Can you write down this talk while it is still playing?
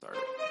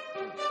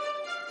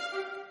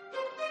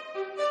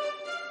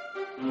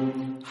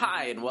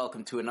Hi, and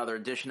welcome to another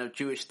edition of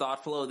Jewish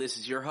Thought Flow. This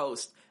is your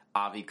host,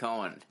 Avi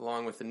Cohen.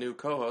 Along with the new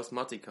co-host,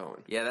 Mati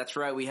Cohen. Yeah, that's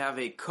right. We have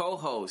a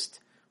co-host.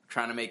 We're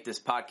trying to make this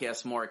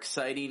podcast more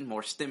exciting,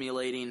 more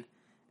stimulating,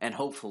 and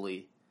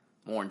hopefully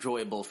more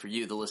enjoyable for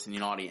you, the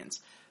listening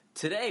audience.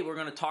 Today, we're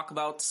going to talk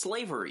about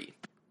slavery.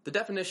 The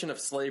definition of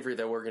slavery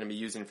that we're going to be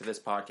using for this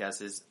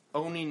podcast is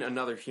owning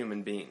another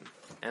human being.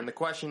 And the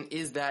question,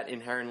 is that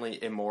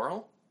inherently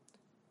immoral?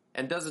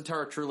 And does the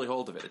Torah truly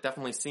hold of it? It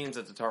definitely seems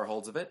that the Torah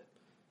holds of it.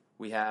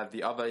 We have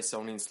the Avos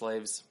owning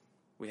slaves.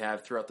 We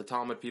have throughout the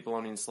Talmud people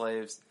owning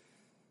slaves.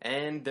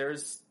 And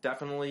there's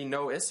definitely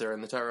no Isser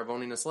in the Torah of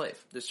owning a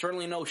slave. There's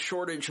certainly no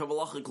shortage of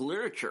halachic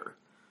literature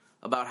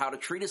about how to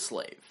treat a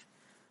slave.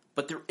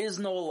 But there is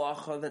no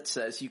halacha that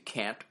says you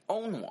can't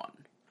own one.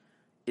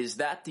 Is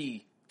that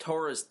the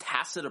Torah's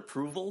tacit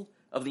approval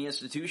of the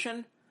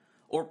institution?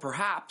 Or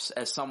perhaps,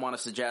 as some want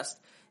to suggest,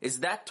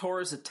 is that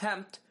Torah's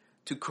attempt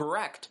to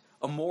correct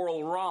a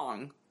moral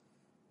wrong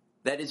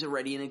that is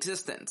already in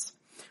existence?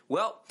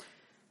 Well,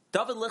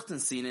 David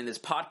Lichtenstein in his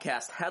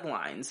podcast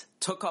Headlines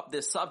took up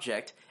this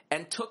subject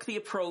and took the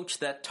approach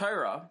that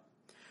Torah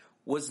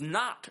was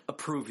not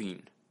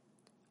approving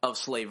of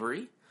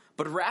slavery,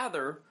 but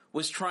rather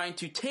was trying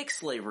to take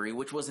slavery,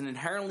 which was an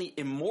inherently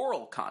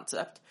immoral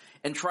concept,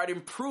 and try to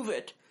improve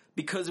it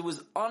because it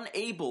was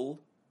unable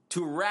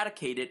to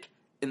eradicate it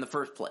in the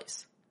first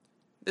place.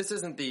 This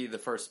isn't the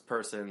first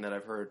person that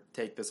I've heard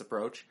take this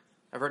approach.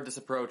 I've heard this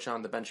approach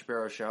on the Ben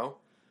Shapiro show.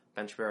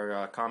 Ben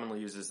Shapiro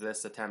commonly uses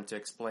this attempt to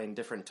explain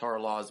different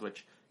Torah laws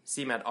which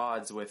seem at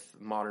odds with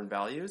modern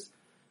values.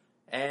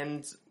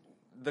 And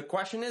the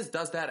question is,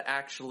 does that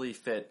actually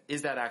fit?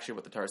 Is that actually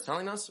what the Torah is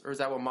telling us? Or is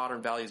that what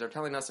modern values are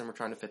telling us and we're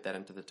trying to fit that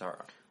into the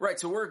Torah? Right,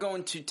 so we're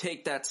going to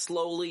take that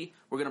slowly.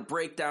 We're going to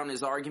break down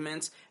his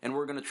arguments, and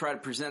we're going to try to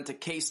present a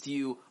case to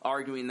you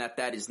arguing that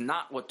that is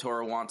not what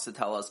Torah wants to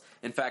tell us.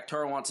 In fact,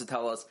 Torah wants to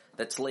tell us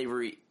that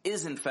slavery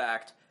is, in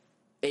fact,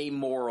 a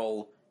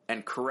moral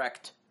and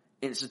correct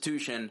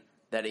institution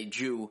that a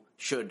Jew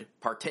should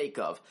partake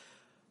of.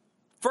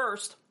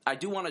 First, I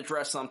do want to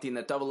address something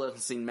that David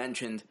Lichtenstein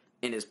mentioned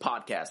in his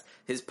podcast.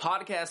 His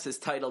podcast is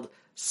titled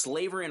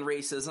Slavery and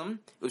Racism. It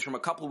was from a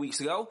couple of weeks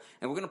ago,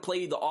 and we're going to play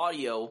you the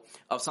audio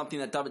of something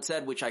that David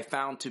said, which I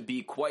found to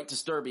be quite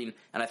disturbing,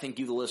 and I think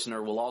you, the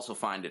listener, will also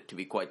find it to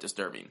be quite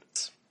disturbing.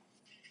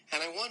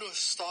 And I want to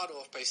start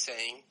off by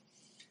saying,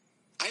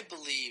 I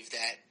believe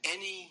that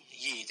any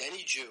Yid,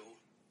 any Jew,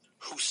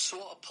 who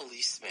saw a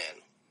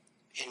policeman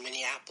in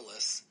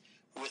Minneapolis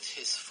with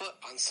his foot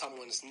on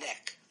someone's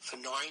neck for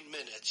 9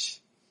 minutes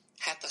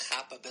had to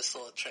chap a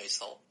bissel of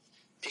tresel,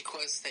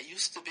 because that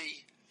used to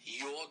be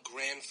your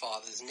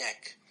grandfather's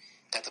neck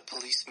that the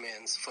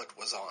policeman's foot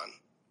was on.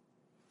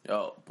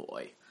 Oh,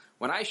 boy.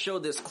 When I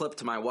showed this clip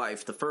to my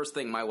wife, the first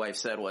thing my wife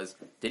said was,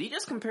 did he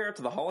just compare it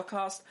to the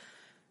Holocaust?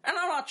 And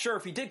I'm not sure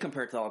if he did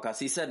compare it to the Holocaust.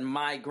 He said,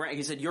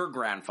 your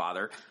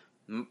grandfather.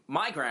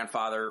 My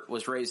grandfather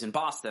was raised in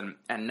Boston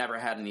and never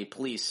had any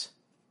police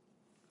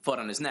foot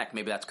on his neck.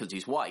 Maybe that's because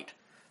he's white.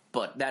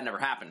 But that never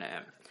happened to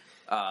him.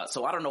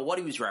 So I don't know what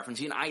he was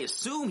referencing. I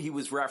assume he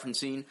was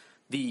referencing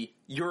the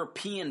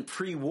European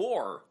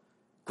pre-war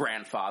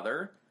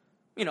grandfather,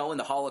 in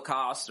the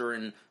Holocaust or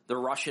in the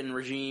Russian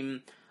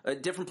regime,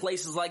 different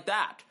places like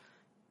that.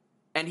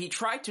 And he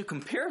tried to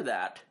compare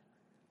that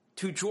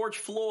to George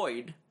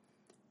Floyd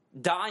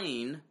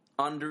dying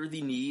under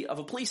the knee of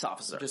a police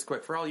officer. Just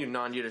quick, for all you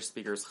non-Yiddish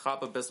speakers,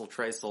 chap a bissel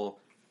tresel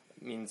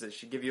means it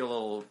should give you a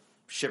little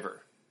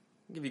shiver.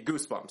 Give you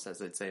goosebumps, as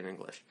they'd say in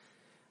English.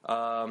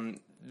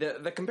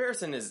 The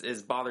comparison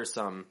is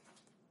bothersome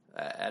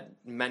at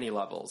many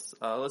levels.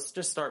 Let's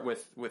just start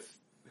with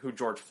who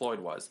George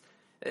Floyd was.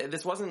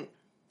 This wasn't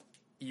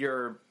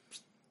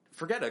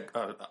forget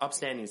a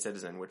upstanding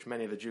citizen, which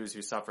many of the Jews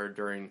who suffered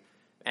during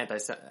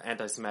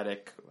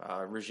anti-Semitic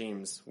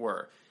regimes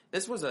were.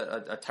 This was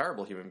a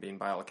terrible human being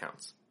by all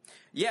accounts.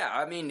 Yeah,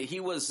 I mean,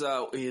 he was,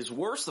 his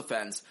worst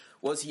offense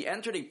was he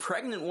entered a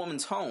pregnant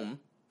woman's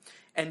home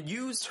and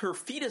used her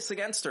fetus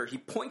against her. He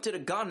pointed a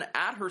gun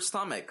at her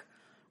stomach,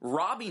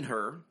 robbing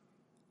her.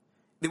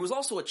 There was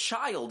also a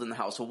child in the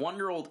house, a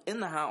 1-year-old in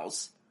the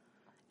house,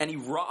 and he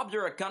robbed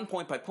her at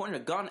gunpoint by pointing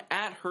a gun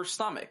at her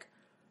stomach.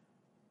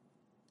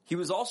 He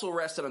was also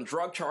arrested on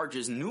drug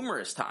charges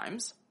numerous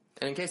times.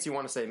 And in case you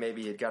want to say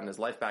maybe he had gotten his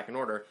life back in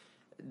order,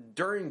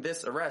 during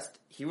this arrest,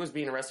 he was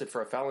being arrested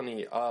for a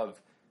felony of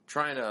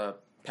trying to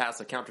pass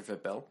a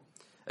counterfeit bill.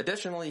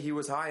 Additionally, he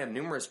was high on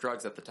numerous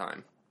drugs at the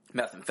time.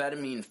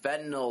 Methamphetamine,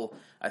 fentanyl,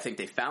 I think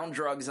they found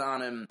drugs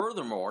on him.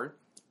 Furthermore,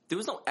 there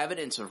was no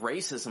evidence of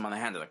racism on the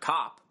hand of the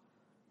cop.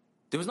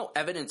 There was no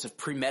evidence of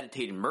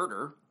premeditated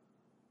murder.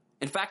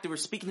 In fact, they were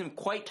speaking to him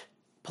quite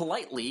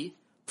politely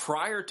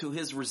prior to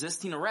his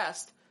resisting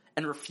arrest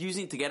and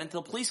refusing to get into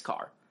the police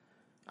car.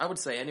 I would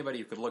say anybody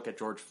who could look at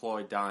George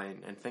Floyd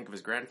dying and think of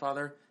his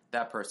grandfather,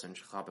 that person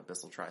should chop a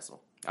bissel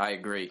tresel. I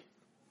agree.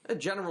 A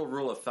general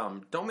rule of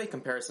thumb, don't make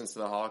comparisons to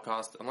the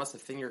Holocaust unless the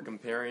thing you're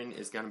comparing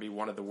is going to be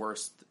one of the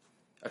worst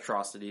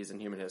atrocities in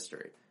human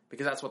history.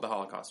 Because that's what the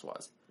Holocaust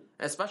was.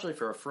 especially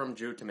for a frum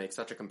Jew to make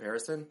such a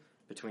comparison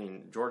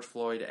between George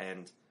Floyd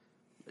and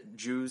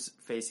Jews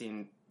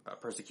facing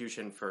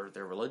persecution for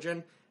their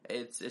religion,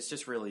 it's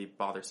just really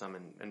bothersome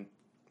and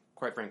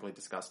quite frankly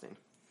disgusting.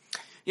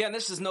 Yeah, and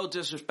this is no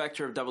disrespect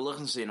to David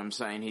Lichtenstein. I'm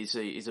saying he's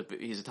a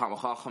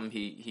Talmid Chacham.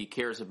 He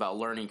cares about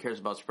learning, cares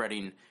about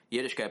spreading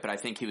Yiddishkeit, but I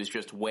think he was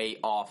just way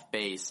off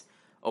base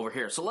over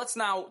here. So let's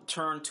now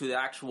turn to the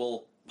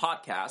actual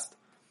podcast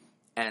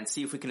and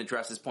see if we can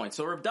address this point.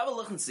 So Reb David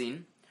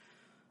Lichtenstein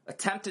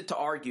attempted to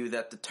argue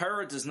that the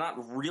Torah does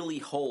not really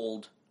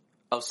hold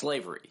of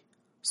slavery.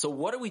 So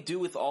what do we do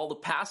with all the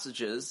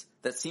passages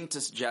that seem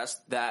to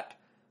suggest that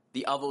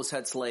the Avos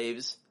had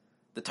slaves,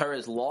 the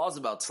Torah's laws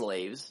about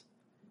slaves,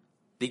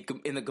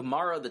 in the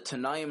Gemara, the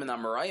Tanaim and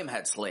Amoraim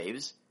had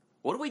slaves?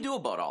 What do we do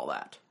about all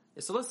that?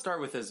 So let's start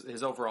with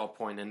his overall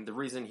point and the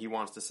reason he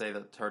wants to say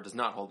that the Torah does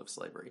not hold of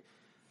slavery.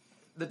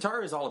 The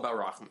Torah is all about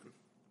Rachamim.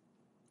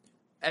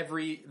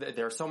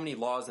 There are so many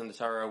laws in the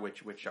Torah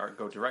which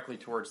go directly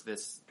towards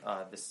this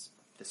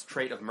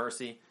trait of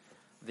mercy.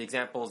 The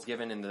examples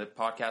given in the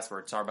podcast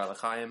were Tsar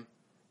Balachayim,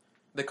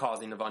 the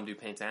causing of undue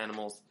pain to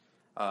animals,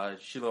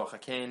 Shiloh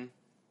Hakein,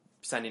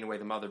 sending away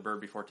the mother bird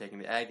before taking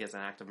the egg as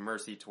an act of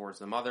mercy towards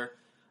the mother,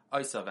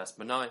 Isa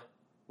Vespanai,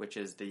 which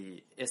is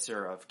the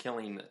Isser of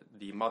killing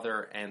the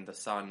mother and the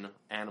son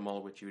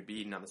animal, which you would be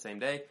eaten on the same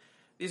day.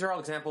 These are all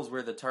examples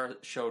where the Torah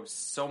showed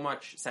so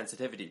much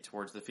sensitivity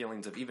towards the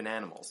feelings of even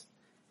animals.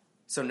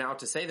 So now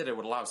to say that it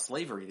would allow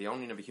slavery, the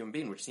owning of a human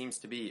being, which seems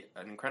to be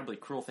an incredibly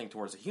cruel thing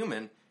towards a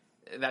human,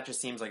 that just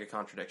seems like a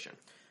contradiction.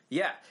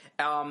 Yeah,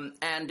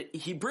 and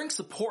he brings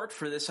support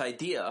for this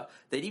idea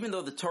that even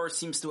though the Torah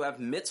seems to have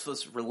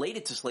mitzvahs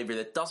related to slavery,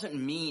 that doesn't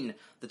mean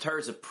the Torah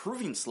is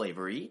approving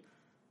slavery,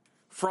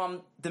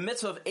 from the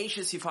mitzvah of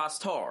Eishes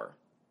Yifas Tar.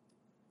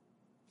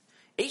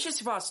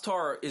 Eishes Yifas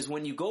Tar is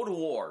when you go to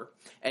war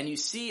and you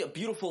see a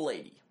beautiful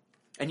lady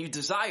and you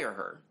desire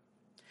her.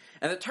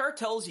 And the Torah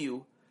tells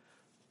you,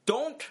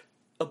 don't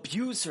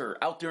abuse her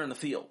out there in the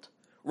field.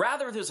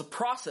 Rather, there's a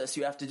process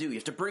you have to do. You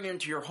have to bring her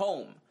into your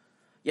home.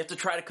 You have to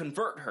try to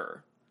convert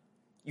her.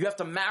 You have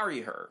to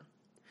marry her.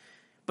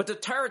 But the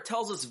Torah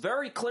tells us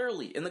very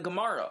clearly in the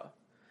Gemara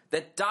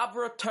that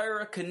Dabra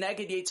Torah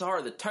Keneged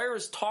Yetzirah. The Torah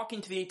is talking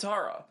to the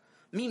Yetzirah.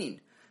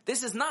 Meaning,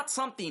 this is not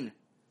something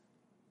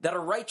that a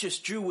righteous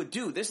Jew would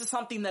do. This is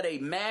something that a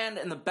man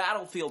in the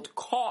battlefield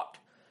caught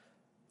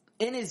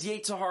in his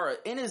Yetzirah,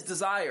 in his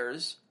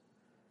desires,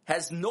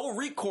 has no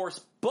recourse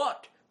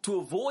but to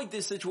avoid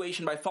this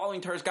situation by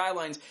following Torah's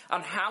guidelines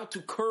on how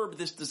to curb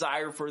this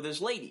desire for this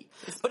lady.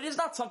 But it is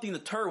not something the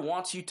Torah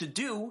wants you to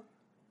do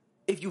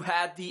if you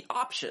had the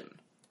option.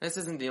 This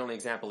isn't the only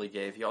example he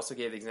gave. He also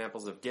gave the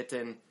examples of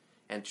Gittin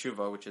and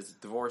Tshuva, which is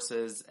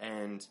divorces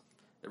and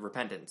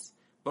repentance.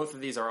 Both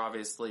of these are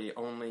obviously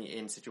only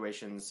in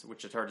situations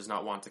which the Torah does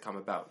not want to come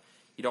about.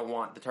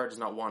 The Torah does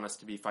not want us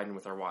to be fighting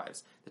with our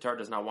wives. The Torah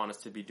does not want us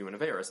to be doing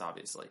Averis,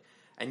 obviously.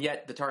 And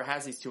yet, the Torah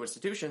has these two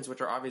institutions, which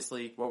are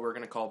obviously what we're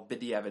going to call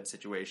b'diavad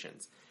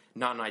situations,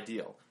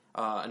 non-ideal.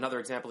 Another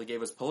example he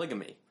gave was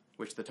polygamy,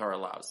 which the Torah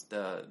allows.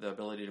 The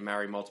ability to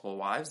marry multiple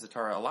wives, the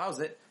Torah allows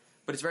it,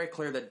 but it's very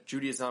clear that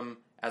Judaism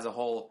as a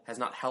whole has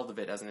not held of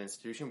it as an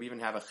institution. We even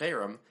have a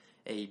cherem,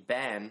 a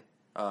ban,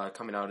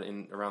 coming out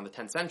in around the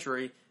 10th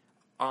century,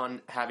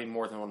 on having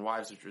more than one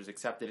wives, which was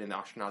accepted in the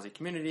Ashkenazi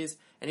communities,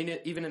 and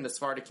even in the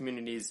Sephardic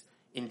communities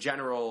in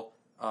general,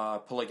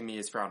 polygamy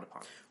is frowned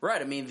upon.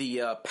 Right. I mean,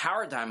 the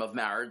paradigm of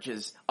marriage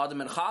is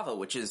Adam and Chava,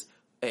 which is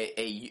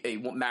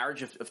a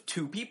marriage of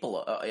two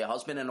people, a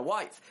husband and a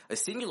wife, a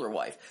singular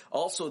wife.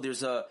 Also,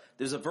 there's a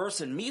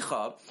verse in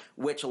Micha,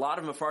 which a lot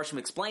of Mefarshim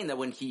explain that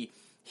when he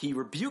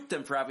rebuked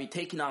them for having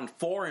taken on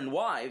foreign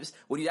wives,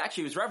 what he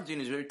actually was referencing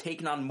is they're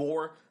taking on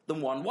more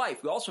than one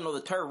wife. We also know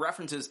the Torah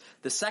references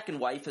the second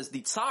wife as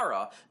the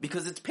tzara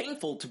because it's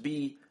painful to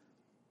be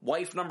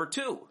wife number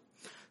two.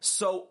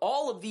 So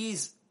all of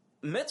these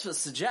mitzvahs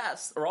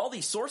suggest, or all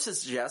these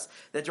sources suggest,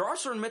 that there are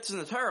certain mitzvahs in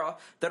the Torah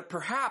that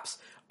perhaps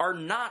are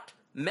not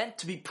meant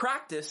to be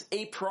practiced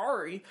a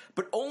priori,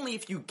 but only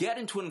if you get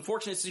into an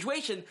unfortunate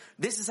situation.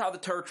 This is how the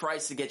Torah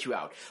tries to get you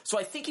out. So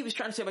I think he was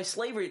trying to say by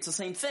slavery, it's the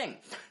same thing.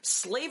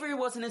 Slavery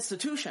was an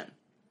institution.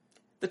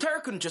 The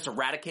Torah couldn't just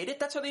eradicate it.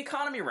 That's how the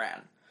economy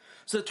ran.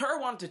 So the Torah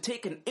wanted to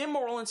take an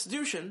immoral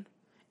institution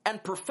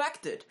and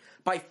perfect it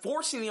by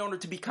forcing the owner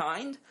to be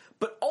kind,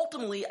 but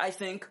ultimately, I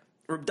think,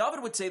 Reb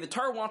David would say the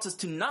Torah wants us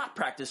to not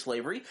practice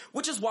slavery,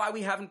 which is why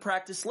we haven't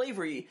practiced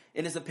slavery,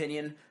 in his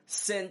opinion,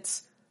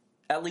 since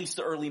at least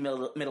the early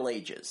Middle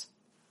Ages.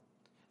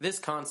 This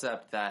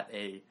concept that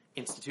a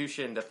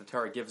institution that the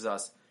Torah gives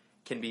us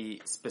can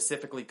be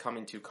specifically come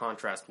into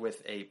contrast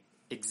with a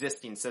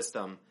existing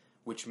system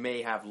which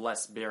may have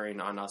less bearing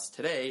on us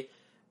today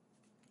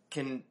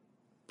can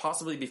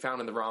possibly be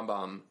found in the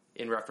Rambam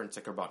in reference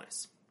to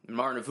Karbanis. In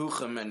Mar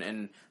Nevuchim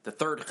and the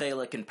third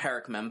Chelik in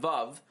Perek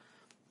Memvav,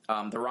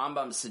 the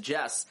Rambam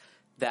suggests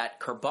that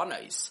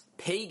Karbanis,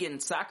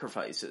 pagan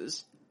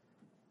sacrifices,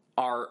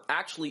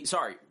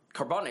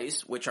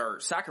 Karbanis, which are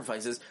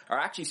sacrifices, are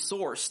actually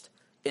sourced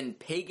in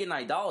pagan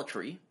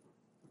idolatry,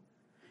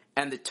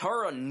 And the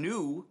Torah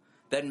knew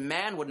that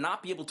man would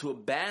not be able to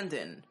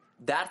abandon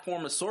that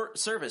form of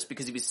service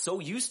because he was so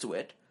used to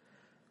it,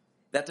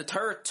 that the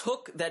Torah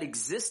took that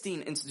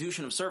existing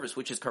institution of service,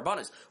 which is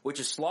karbanis, which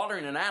is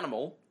slaughtering an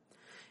animal,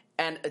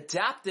 and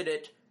adapted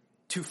it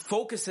to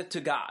focus it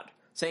to God,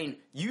 saying,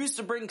 you used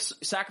to bring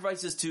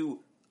sacrifices to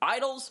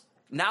idols,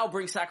 now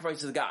bring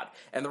sacrifices to God.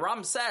 And the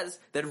Rambam says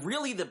that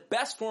really the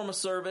best form of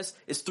service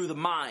is through the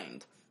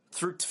mind,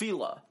 through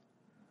tefillah.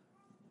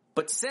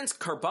 But since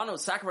karbanos,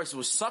 sacrifices,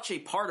 was such a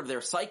part of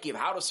their psyche of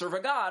how to serve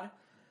a God,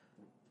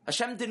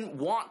 Hashem didn't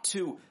want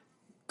to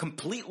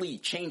completely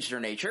change their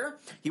nature.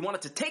 He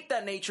wanted to take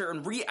that nature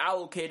and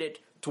reallocate it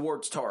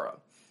towards Torah.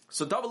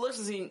 So David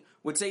Lichtenstein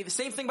would say the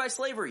same thing by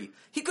slavery.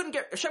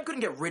 Hashem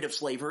couldn't get rid of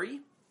slavery.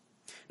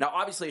 Now,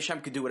 obviously,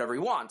 Hashem could do whatever he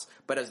wants,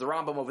 but as the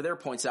Rambam over there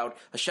points out,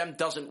 Hashem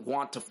doesn't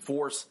want to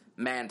force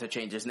man to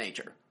change his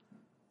nature.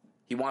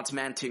 He wants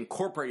man to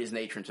incorporate his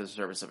nature into the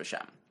service of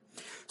Hashem.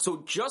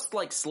 So just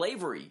like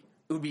slavery,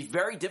 it would be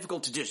very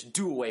difficult to just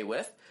do away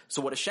with.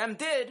 So what Hashem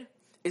did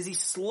is he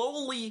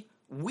slowly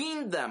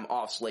weaned them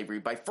off slavery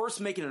by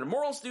first making it a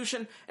moral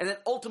institution, and then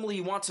ultimately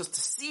he wants us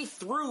to see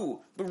through,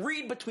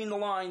 read between the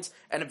lines,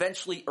 and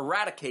eventually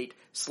eradicate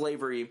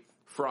slavery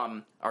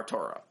from our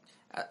Torah.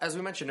 As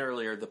we mentioned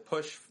earlier, the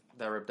push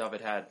that Reb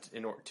David had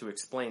in order to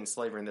explain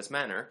slavery in this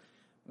manner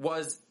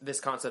was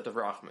this concept of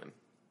rachmim,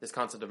 this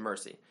concept of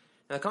mercy.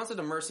 Now, the concept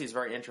of mercy is a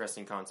very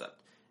interesting concept.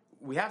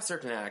 We have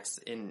certain acts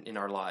in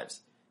our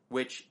lives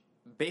which,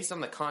 based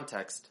on the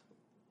context,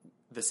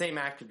 the same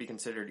act could be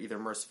considered either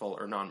merciful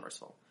or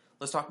non-merciful.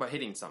 Let's talk about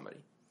hitting somebody.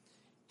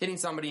 Hitting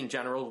somebody in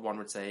general, one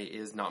would say,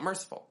 is not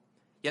merciful.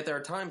 Yet there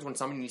are times when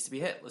somebody needs to be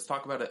hit. Let's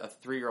talk about a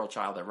 3-year-old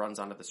child that runs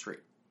onto the street.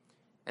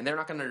 And they're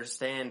not going to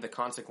understand the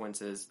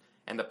consequences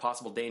and the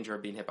possible danger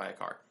of being hit by a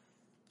car.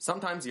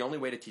 Sometimes the only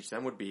way to teach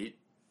them would be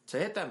to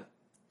hit them,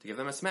 to give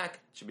them a smack.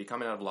 It should be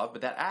coming out of love,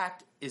 but that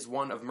act is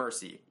one of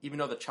mercy, even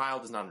though the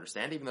child does not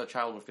understand, even though the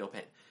child will feel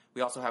pain.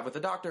 We also have with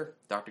the doctor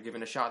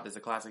giving a shot. There's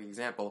a classic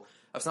example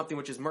of something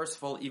which is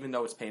merciful even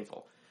though it's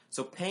painful.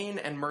 So pain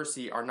and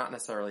mercy are not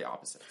necessarily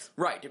opposites.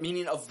 Right,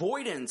 meaning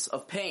avoidance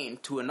of pain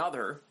to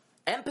another,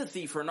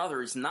 empathy for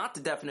another is not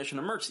the definition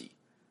of mercy.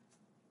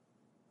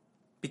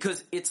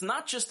 Because it's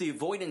not just the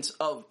avoidance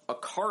of a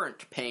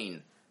current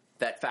pain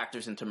that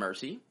factors into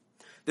mercy.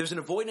 There's an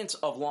avoidance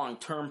of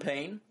long-term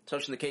pain,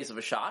 such in the case of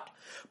a shot,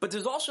 but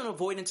there's also an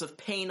avoidance of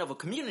pain of a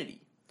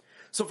community.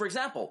 So, for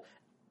example,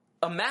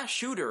 a mass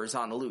shooter is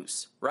on the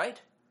loose,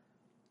 right?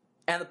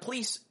 And the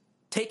police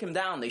take him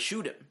down, they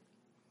shoot him.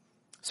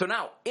 So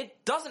now,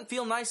 it doesn't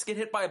feel nice to get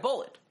hit by a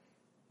bullet.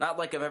 Not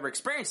like I've ever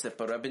experienced it,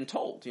 but I've been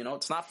told,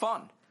 it's not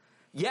fun.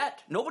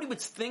 Yet, nobody would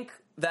think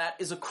that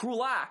is a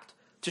cruel act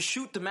to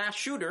shoot the mass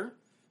shooter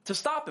to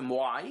stop him.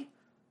 Why?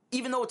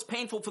 Even though it's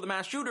painful for the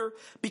mass shooter,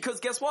 because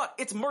guess what?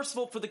 It's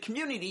merciful for the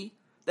community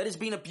that is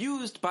being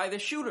abused by the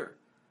shooter.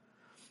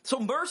 So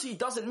mercy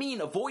doesn't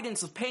mean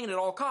avoidance of pain at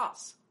all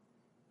costs.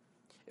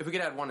 If we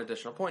could add one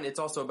additional point, it's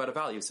also about a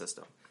value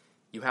system.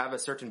 You have a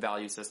certain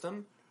value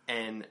system,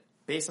 and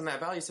based on that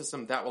value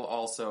system, that will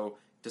also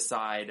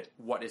decide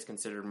what is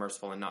considered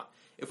merciful and not.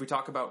 If we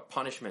talk about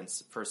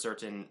punishments for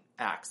certain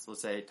acts,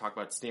 let's say talk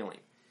about stealing.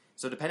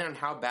 So depending on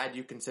how bad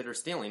you consider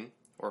stealing,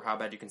 or how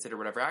bad you consider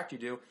whatever act you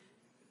do,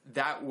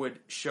 that would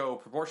show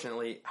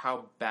proportionately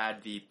how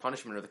bad the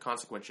punishment or the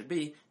consequence should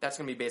be. That's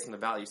going to be based on the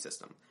value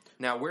system.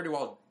 Now, where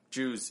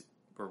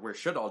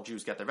should all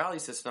Jews get their value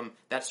system?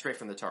 That's straight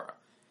from the Torah.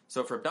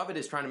 So if Reb David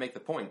is trying to make the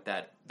point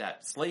that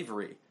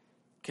slavery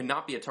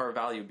cannot be a Torah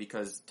value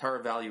because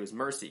Torah value is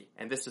mercy,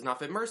 and this does not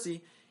fit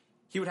mercy,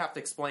 he would have to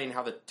explain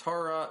how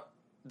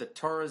the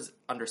Torah's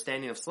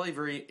understanding of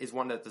slavery is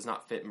one that does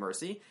not fit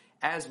mercy,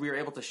 as we are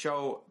able to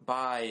show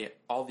by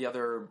all the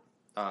other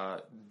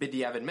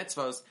b'diavad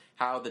mitzvahs,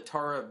 how the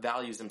Torah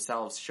values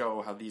themselves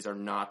show how these are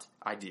not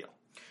ideal.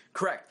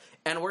 Correct.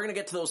 And we're going to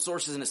get to those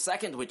sources in a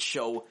second which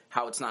show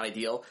how it's not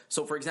ideal.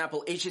 So, for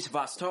example, Eishes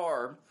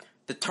Vastar,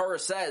 the Torah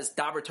says,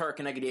 Daber Torah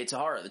Keneged Yetzer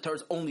Hara. The Torah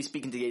is only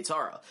speaking to Yetzer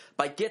Hara.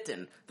 By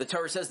Gittin, the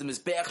Torah says the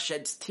Mizbeach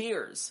sheds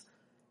tears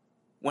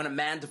when a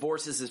man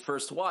divorces his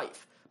first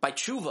wife. By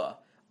Tshuva,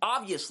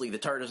 obviously the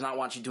Torah does not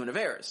want you doing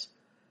Averis.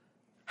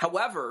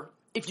 However,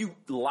 if you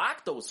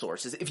lack those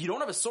sources, if you don't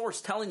have a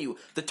source telling you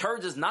the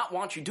Torah does not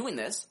want you doing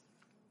this,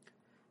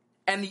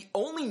 and the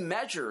only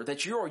measure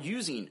that you are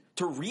using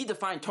to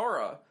redefine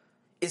Torah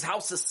is how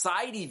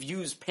society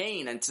views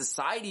pain and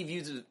society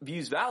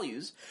views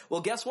values,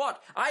 well, guess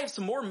what? I have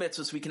some more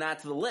mitzvahs we can add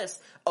to the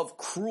list of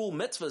cruel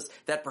mitzvahs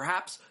that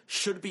perhaps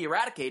should be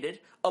eradicated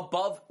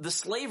above the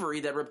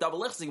slavery that Reb David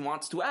Lichtenstein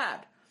wants to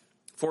add.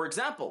 For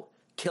example,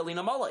 killing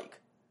a Amalek.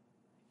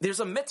 There's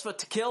a mitzvah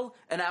to kill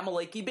an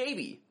Amaleki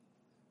baby.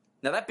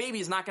 Now, that baby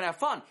is not going to have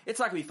fun. It's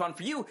not going to be fun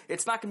for you.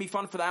 It's not going to be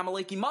fun for the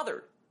Amaleki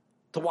mother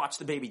to watch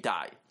the baby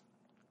die.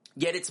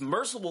 Yet it's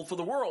merciful for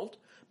the world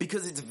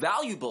because it's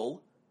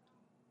valuable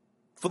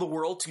for the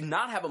world to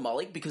not have a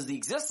Amalek, because the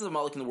existence of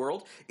Amalek in the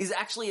world is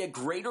actually a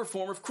greater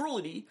form of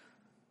cruelty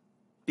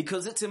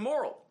because it's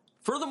immoral.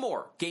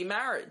 Furthermore, gay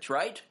marriage,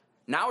 right?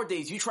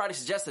 Nowadays, you try to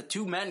suggest that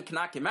two men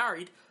cannot get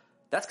married.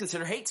 That's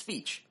considered hate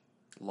speech.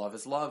 Love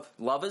is love.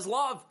 Love is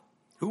love.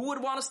 Who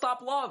would want to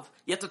stop love?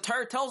 Yet the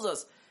Torah tells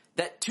us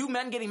that two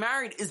men getting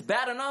married is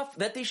bad enough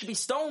that they should be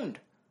stoned.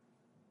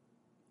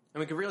 And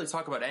we could really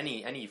talk about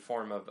any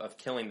form of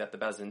killing that the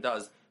Beis Din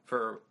does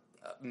for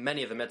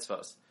many of the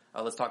mitzvos.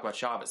 Let's talk about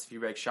Shabbos. If you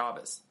break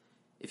Shabbos,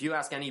 if you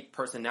ask any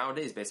person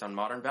nowadays, based on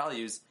modern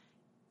values,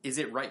 is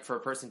it right for a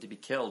person to be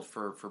killed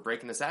for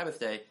breaking the Sabbath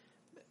day?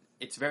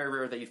 It's very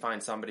rare that you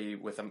find somebody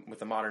with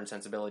a modern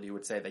sensibility who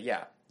would say that,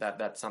 yeah,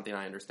 that's something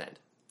I understand.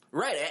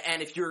 Right,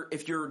 and if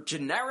your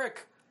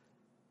generic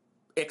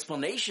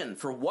explanation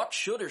for what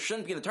should or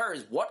shouldn't be in the Torah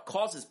is what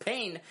causes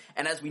pain,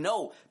 and as we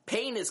know,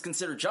 pain is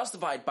considered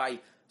justified by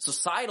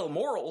societal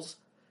morals,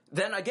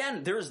 then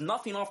again, there is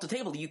nothing off the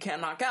table that you can't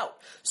knock out.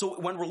 So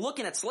when we're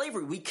looking at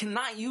slavery, we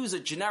cannot use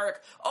a generic,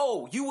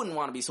 oh, you wouldn't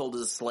want to be sold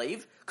as a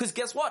slave, because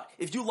guess what?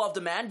 If you loved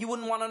a man, you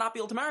wouldn't want to not be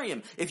able to marry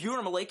him. If you were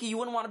a Maleki, you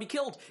wouldn't want to be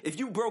killed. If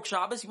you broke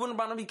Shabbos, you wouldn't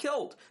want to be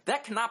killed.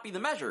 That cannot be the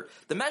measure.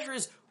 The measure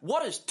is,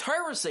 what does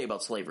Torah say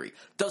about slavery?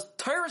 Does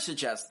Torah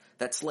suggest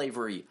that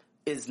slavery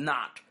is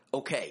not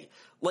okay?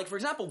 Like, for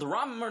example, the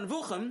Rambam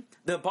Nevuchim,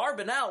 the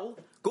Barbanel,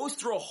 goes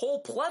through a whole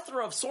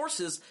plethora of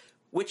sources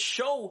which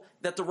show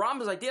that the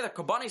Rambam's idea that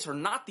Korbanos are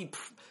not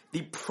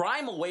the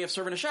primal way of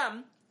serving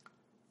Hashem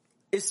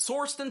is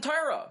sourced in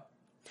Torah.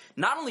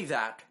 Not only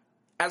that,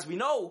 as we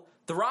know,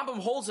 the Rambam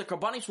holds that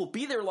Korbanos will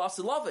be there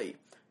Lasilave.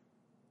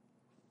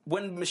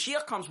 When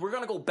Mashiach comes, we're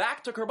going to go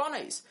back to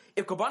Korbanos.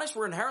 If Korbanos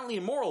were inherently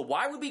immoral,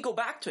 why would we go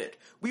back to it?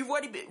 We've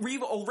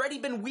already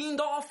been weaned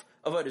off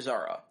of Avodah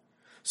Zarah.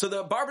 So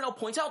the Barbanel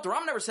points out, the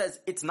Rambam never says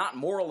it's not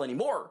moral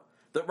anymore.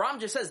 The Ram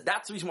just says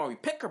that's the reason why we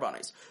pick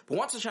Korbanos. But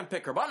once Hashem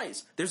picked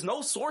Korbanos, there's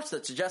no source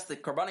that suggests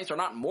that Korbanos are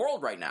not moral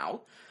right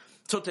now.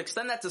 So to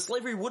extend that to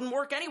slavery wouldn't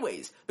work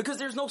anyways. Because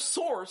there's no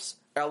source,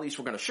 or at least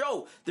we're going to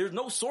show, there's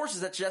no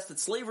sources that suggest that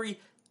slavery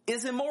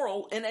is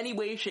immoral in any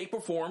way, shape, or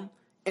form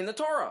in the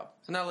Torah.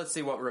 So now let's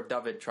see what Reb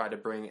David tried to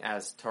bring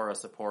as Torah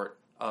support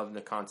of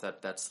the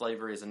concept that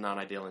slavery is a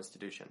non-ideal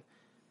institution.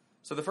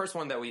 So the first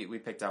one that we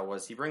picked out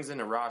was, he brings in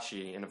a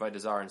Rashi in Avodah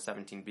Zarah in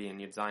 17b in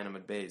Yud Zayin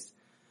Amud Beis,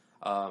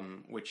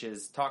 which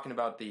is talking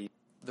about the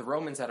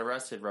Romans had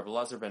arrested Rebbe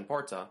Elazar ben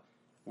Porta,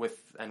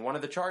 and one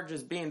of the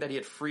charges being that he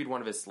had freed one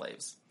of his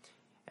slaves.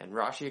 And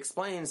Rashi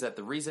explains that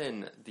the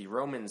reason the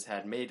Romans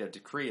had made a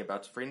decree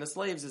about freeing the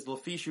slaves is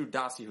Lefishu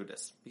Das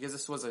Yehudis, because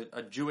this was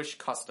a Jewish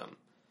custom.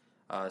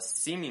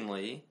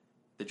 Seemingly,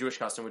 the Jewish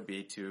custom would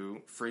be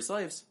to free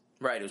slaves.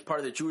 Right, it was part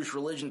of the Jewish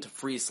religion to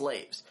free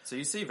slaves. So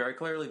you see very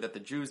clearly that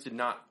the Jews did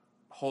not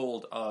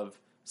hold of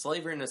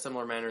slavery in a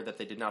similar manner that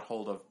they did not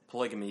hold of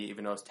polygamy,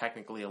 even though it's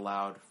technically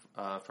allowed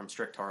from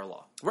strict Torah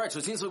law. Right, so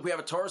it seems like we have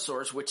a Torah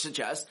source which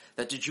suggests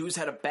that the Jews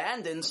had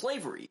abandoned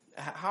slavery.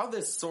 How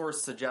this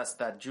source suggests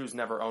that Jews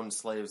never owned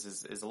slaves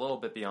is a little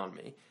bit beyond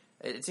me.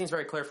 It seems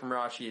very clear from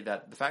Rashi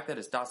that the fact that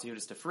it's Das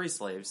Yehudis to free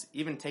slaves,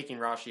 even taking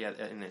Rashi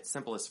in its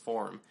simplest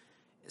form,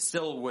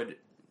 still would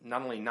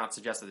not only not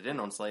suggest that they didn't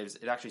own slaves,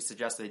 it actually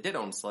suggests they did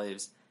own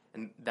slaves,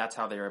 and that's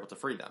how they were able to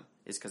free them,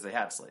 is because they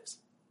had slaves.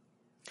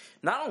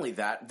 Not only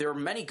that, there are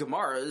many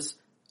Gemaras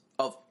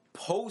of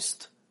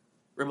post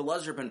Rebbe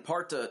Elazar ben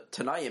Porta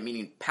Tanaya,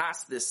 meaning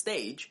past this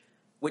stage,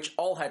 which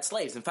all had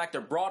slaves. In fact,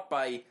 they're brought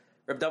by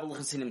Reb David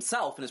Lichtenstein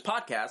himself in his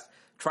podcast,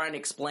 trying to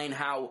explain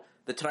how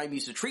the Tanaim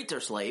used to treat their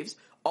slaves.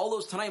 All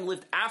those Tanaim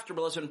lived after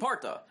Rebbe Elazar ben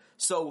Porta.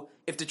 So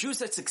if the Jews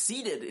had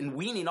succeeded in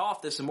weaning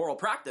off this immoral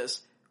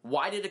practice,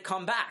 why did it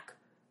come back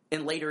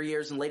in later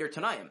years and later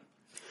Tanaim?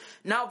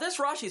 Now, this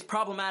Rashi is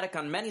problematic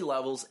on many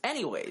levels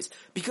anyways,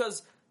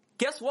 because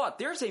guess what?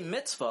 There's a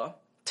mitzvah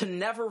to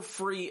never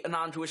free a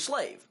non-Jewish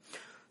slave.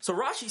 So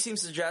Rashi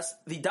seems to suggest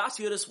the Das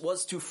Yehudis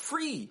was to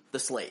free the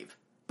slave.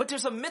 But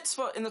there's a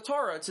mitzvah in the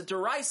Torah, it's a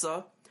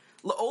deraisa,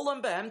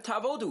 La'olam behem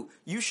tavodu.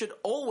 You should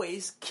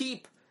always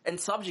keep and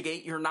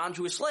subjugate your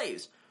non-Jewish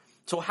slaves.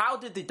 So how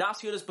did the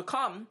Das Yehudis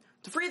become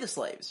to free the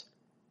slaves?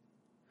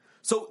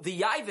 So the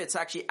Yavitz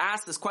actually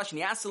asked this question.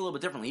 He asked it a little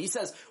bit differently. He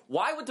says,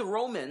 why would the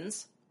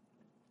Romans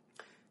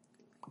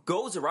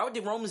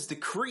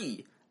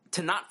decree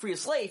to not free a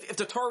slave if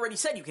the Torah already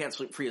said you can't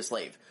free a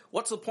slave?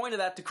 What's the point of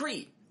that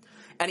decree?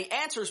 And he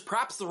answers,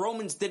 perhaps the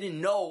Romans didn't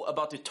know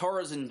about the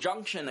Torah's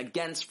injunction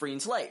against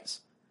freeing slaves.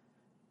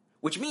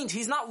 Which means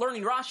he's not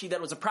learning Rashi that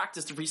it was a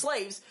practice to free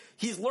slaves.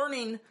 He's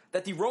learning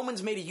that the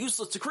Romans made a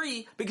useless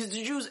decree because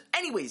the Jews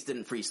anyways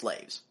didn't free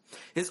slaves.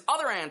 His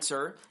other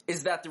answer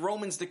is that the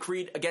Romans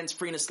decreed against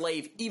freeing a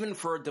slave even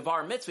for a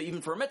Devar mitzvah,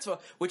 even for a mitzvah,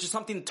 which is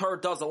something the Torah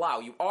does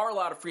allow. You are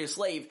allowed to free a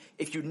slave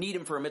if you need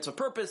him for a mitzvah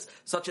purpose,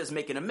 such as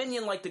making a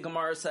minyan, like the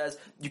Gemara says.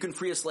 You can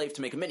free a slave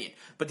to make a minyan.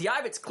 But the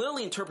Yavitz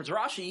clearly interprets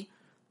Rashi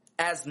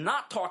as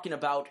not talking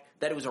about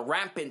that it was a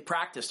rampant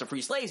practice to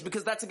free slaves,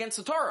 because that's against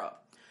the Torah.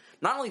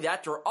 Not only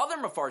that, there are other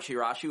Mefarshei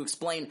Rashi who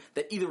explain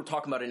that either we're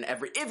talking about an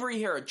Ivri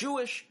here, a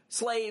Jewish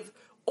slave,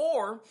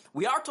 or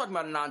we are talking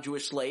about a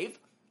non-Jewish slave.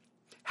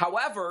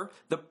 However,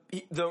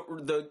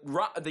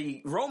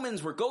 the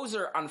Romans were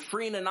gozer on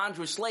freeing a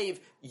non-Jewish slave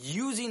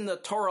using the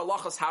Torah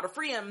halachos how to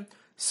free him,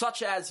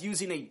 such as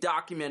using a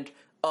document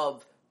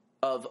of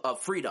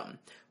of freedom,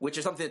 which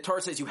is something that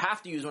Torah says you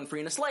have to use when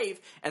freeing a slave,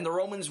 and the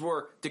Romans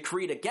were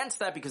decreed against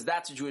that because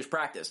that's a Jewish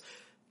practice.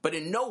 But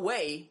in no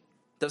way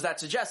does that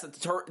suggest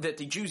that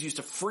the Jews used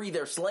to free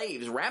their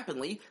slaves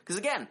rampantly, because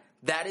again,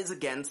 that is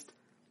against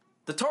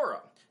the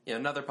Torah. Yeah,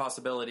 another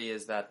possibility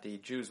is that the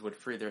Jews would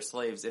free their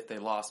slaves if they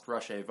lost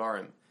Rashi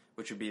Ivarim,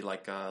 which would be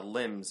like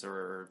limbs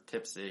or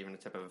tips, even a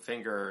tip of a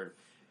finger.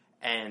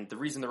 And the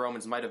reason the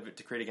Romans might have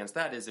decreed against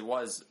that is it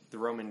was the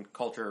Roman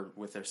culture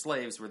with their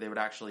slaves where they would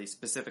actually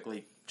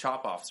specifically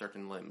chop off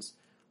certain limbs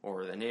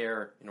or an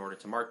ear in order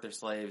to mark their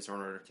slaves or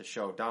in order to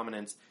show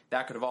dominance.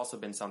 That could have also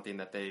been something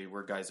that they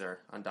were geyser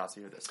on Das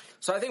Yudis.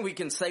 So I think we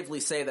can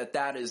safely say that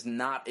that is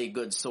not a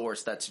good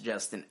source that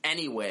suggests in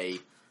any way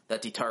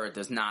that the Torah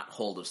does not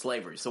hold of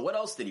slavery. So what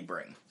else did he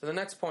bring? So the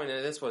next point,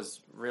 and this was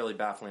really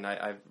baffling.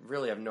 I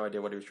really have no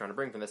idea what he was trying to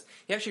bring from this.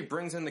 He actually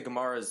brings in the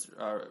Gemara's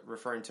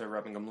referring to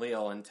Rabbi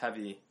Gamliel and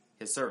Tevi,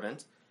 his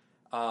servant,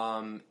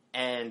 and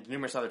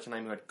numerous other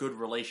Tanaim who had good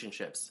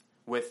relationships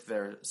with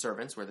their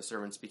servants, where the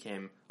servants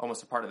became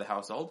almost a part of the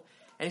household.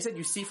 And he said,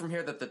 you see from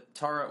here that the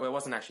Torah, well, it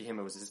wasn't actually him,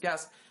 it was his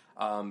guest,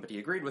 but he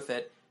agreed with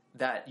it,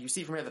 that you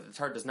see from here that the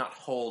Torah does not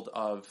hold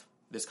of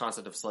this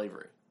concept of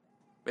slavery.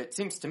 It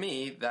seems to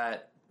me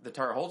that the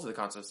Torah holds the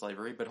concept of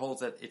slavery, but holds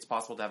that it's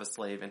possible to have a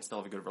slave and still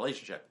have a good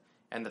relationship,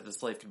 and that the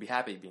slave could be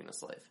happy being a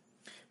slave.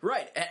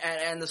 Right,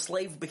 and the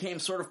slave became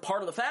sort of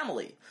part of the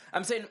family.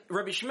 I'm saying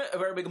Rabbi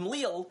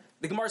Gamliel,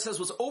 the Gemara says,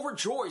 was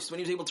overjoyed when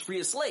he was able to free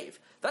a slave.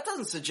 That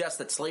doesn't suggest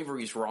that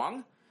slavery is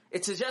wrong.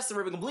 It suggests that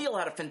Rabbi Gamliel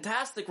had a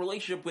fantastic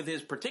relationship with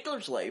his particular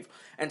slave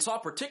and saw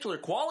particular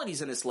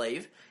qualities in his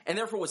slave, and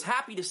therefore was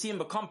happy to see him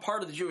become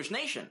part of the Jewish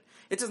nation.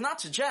 It does not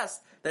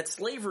suggest that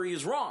slavery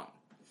is wrong.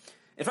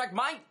 In fact,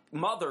 my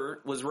mother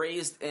was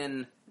raised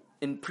in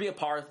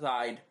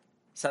pre-apartheid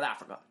South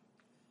Africa.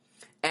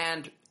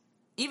 And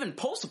even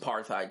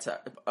post-apartheid, South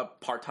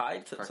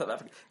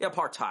Africa,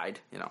 apartheid,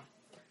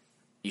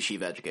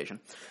 yeshiva education,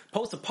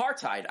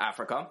 post-apartheid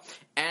Africa,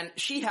 and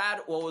she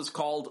had what was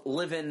called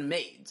live-in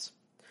maids.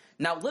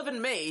 Now,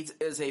 live-in maids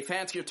is a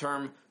fancier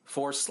term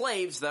for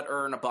slaves that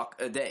earn $1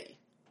 a day.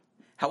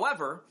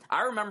 However,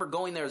 I remember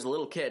going there as a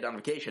little kid on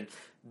vacation.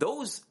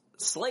 Those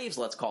slaves,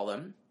 let's call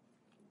them,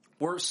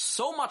 were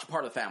so much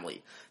part of the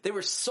family. They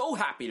were so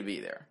happy to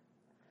be there.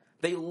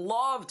 They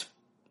loved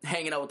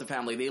hanging out with the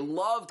family. They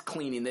loved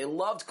cleaning. They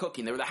loved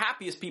cooking. They were the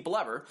happiest people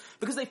ever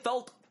because they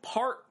felt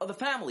part of the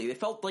family. They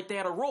felt like they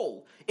had a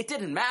role. It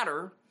didn't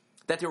matter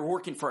that they were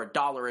working for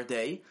 $1 a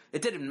day.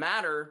 It didn't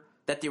matter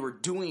that they were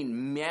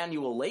doing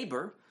manual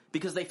labor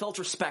because they felt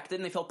respected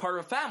and they felt part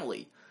of a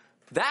family.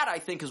 That, I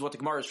think, is what the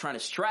Gemara is trying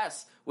to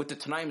stress with the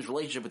Tanaim's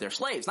relationship with their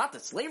slaves. Not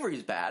that slavery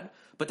is bad,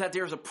 but that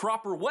there's a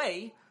proper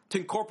way to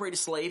incorporate a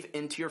slave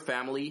into your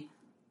family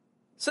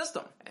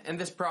system. And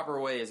this proper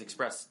way is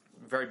expressed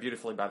very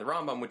beautifully by the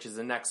Rambam, which is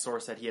the next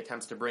source that he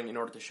attempts to bring in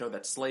order to show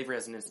that slavery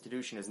as an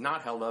institution is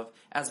not held of,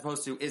 as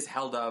opposed to is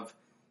held of,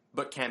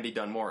 but can be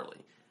done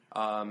morally.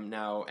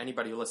 Now,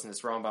 anybody who listens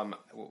to this Rambam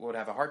would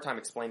have a hard time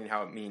explaining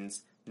how it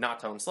means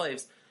not to own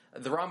slaves.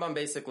 The Rambam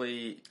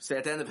basically... So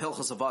at the end of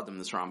Hilchos Avadim,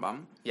 this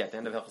Rambam. Yeah, at the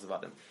end of Hilchos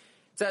Avadim.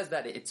 It says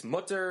that it's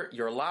mutter,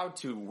 you're allowed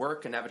to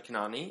work an Eved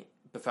Kanani,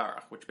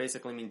 befarach, which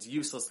basically means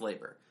useless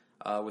labor.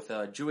 With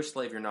a Jewish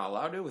slave, you're not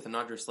allowed to. With a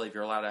non-Jewish slave,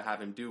 you're allowed to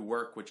have him do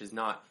work which is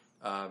not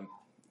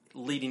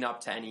leading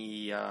up to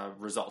any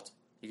result.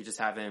 You could just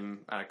have him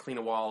clean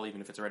a wall,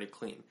 even if it's already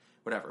clean,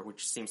 whatever,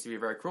 which seems to be a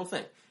very cruel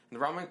thing. And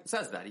the Rambam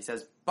says that. He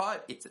says,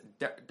 but it's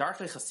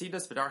darchei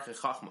chasidus v'darchei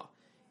chachma.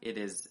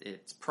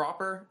 It's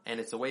proper, and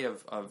it's a way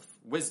of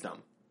wisdom.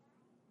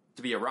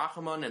 To be a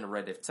rachamon and a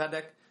redif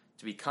tzedek,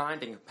 to be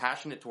kind and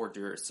compassionate toward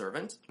your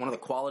servant. One of the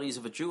qualities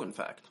of a Jew, in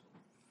fact.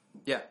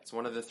 Yeah, it's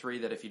one of the three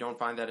that if you don't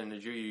find that in a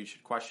Jew, you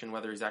should question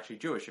whether he's actually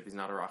Jewish if he's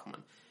not a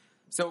Rachman.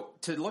 So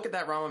to look at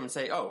that Rambam and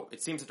say, oh,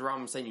 it seems that the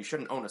Rambam is saying you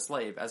shouldn't own a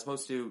slave, as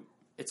opposed to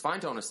it's fine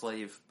to own a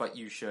slave, but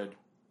you should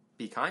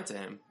be kind to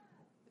him,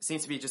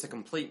 seems to be just a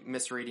complete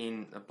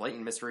misreading, a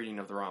blatant misreading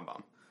of the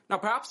Rambam. Now,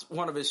 perhaps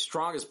one of his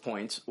strongest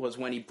points was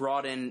when he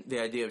brought in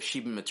the idea of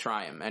Shibin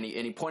Mitzrayim, and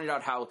he pointed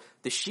out how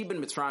the Shibin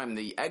Mitzrayim,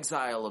 the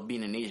exile of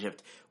being in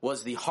Egypt,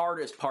 was the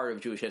hardest part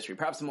of Jewish history,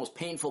 perhaps the most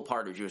painful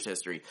part of Jewish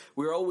history.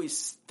 We were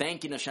always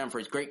thanking Hashem for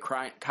His great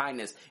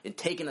kindness in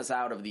taking us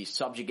out of the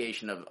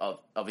subjugation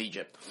of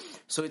Egypt.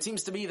 So it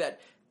seems to me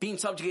that being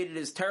subjugated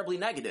is terribly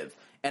negative,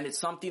 and it's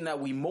something that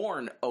we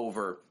mourn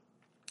over,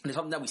 and it's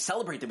something that we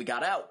celebrate that we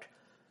got out.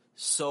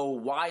 So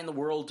why in the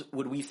world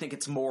would we think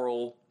it's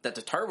moral that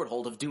the Torah would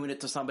hold of doing it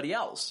to somebody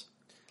else?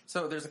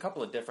 So there's a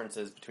couple of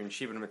differences between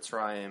Shibud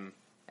Mitzrayim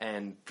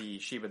and the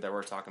Shibud that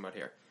we're talking about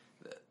here.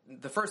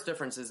 The first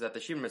difference is that the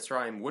Shibud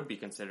Mitzrayim would be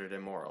considered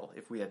immoral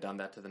if we had done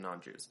that to the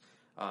non-Jews.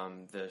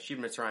 The Shibud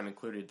Mitzrayim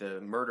included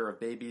the murder of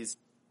babies,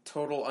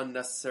 total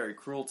unnecessary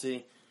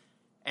cruelty,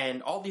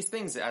 and all these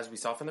things, as we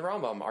saw from the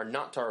Rambam, are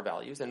not Torah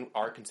values and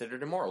are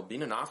considered immoral.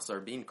 Being an officer,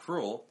 being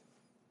cruel,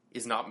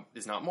 is not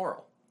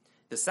moral.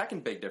 The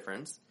second big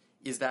difference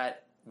is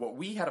that what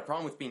we had a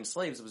problem with being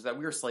slaves was that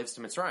we were slaves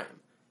to Mitzrayim.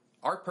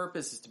 Our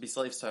purpose is to be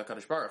slaves to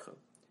HaKadosh Baruch Hu.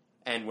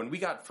 And when we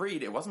got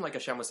freed, it wasn't like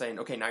Hashem was saying,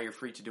 okay, now you're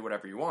free to do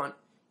whatever you want.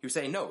 He was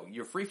saying, no,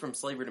 you're free from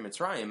slavery to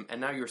Mitzrayim,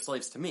 and now you're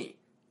slaves to me.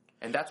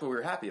 And that's what we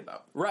were happy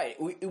about. Right.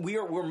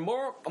 We're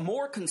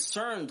more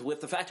concerned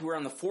with the fact that we're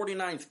on the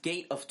 49th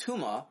gate of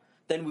Tumah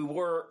than we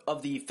were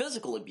of the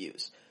physical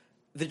abuse.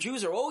 The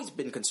Jews have always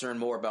been concerned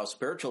more about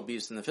spiritual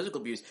abuse than the physical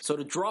abuse. So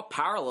to draw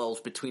parallels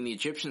between the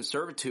Egyptian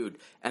servitude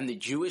and the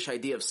Jewish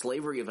idea of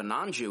slavery of a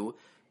non-Jew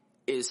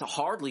is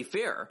hardly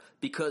fair,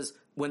 because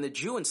when the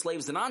Jew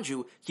enslaves the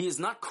non-Jew, he is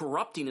not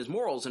corrupting his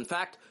morals. In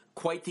fact,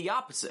 quite the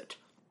opposite.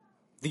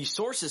 The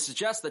sources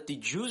suggest that the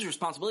Jew's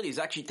responsibility is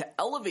actually to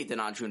elevate the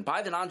non-Jew, and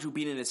by the non-Jew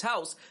being in his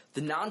house,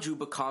 the non-Jew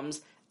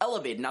becomes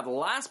elevated. Now, the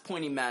last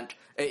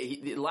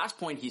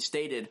point he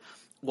stated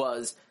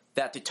was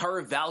that the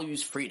Torah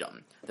values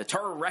freedom. The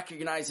Torah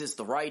recognizes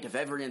the right of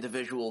every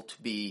individual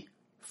to be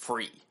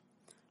free.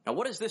 Now,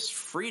 what does this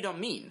freedom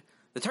mean?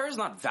 The Torah does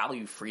not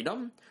value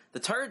freedom. The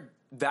Torah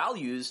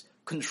values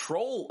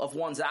control of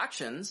one's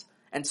actions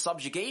and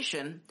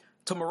subjugation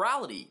to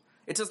morality.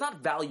 It does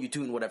not value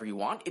doing whatever you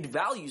want. It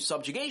values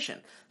subjugation.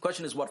 The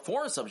question is what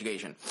form of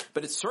subjugation.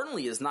 But it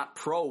certainly is not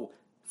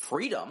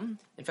pro-freedom.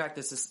 In fact,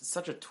 this is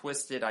such a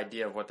twisted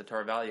idea of what the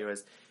Torah value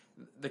is.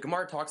 The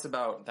Gemara talks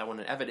about that when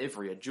an Eved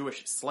Ivri, a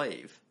Jewish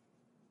slave,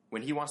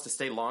 when he wants to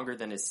stay longer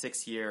than his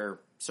 6-year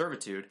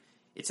servitude,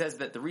 it says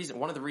that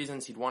one of the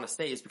reasons he'd want to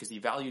stay is because he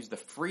values the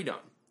freedom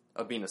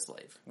of being a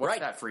slave. What's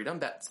that freedom?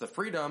 That's the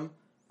freedom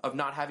of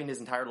not having his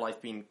entire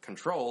life being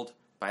controlled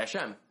by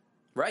Hashem.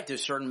 Right,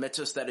 there's certain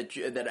mitzvahs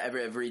that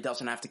every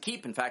doesn't have to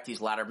keep. In fact, he's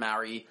allowed to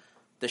marry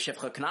the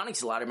Shifcha Kananit.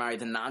 He's allowed to marry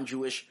the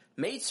non-Jewish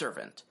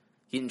maidservant.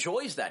 He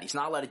enjoys that. He's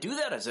not allowed to do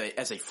that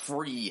as a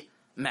free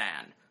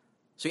man.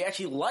 So he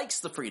actually likes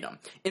the freedom.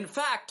 In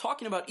fact,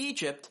 talking about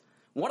Egypt,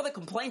 one of the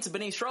complaints of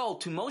Bnei Israel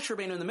to Moshe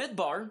Rabbeinu in the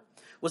Midbar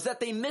was that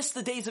they missed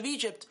the days of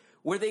Egypt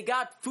where they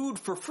got food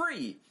for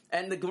free.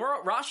 And the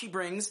Rashi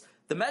brings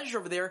the measure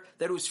over there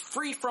that it was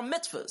free from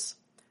mitzvahs.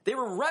 They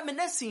were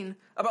reminiscing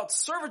about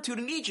servitude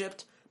in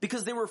Egypt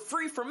because they were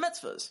free from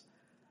mitzvahs.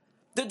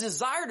 The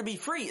desire to be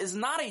free is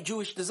not a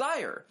Jewish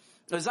desire.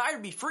 The desire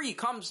to be free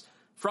comes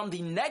from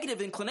the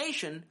negative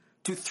inclination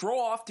to throw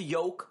off the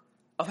yoke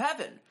of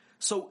heaven.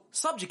 So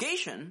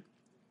subjugation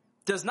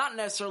does not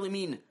necessarily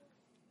mean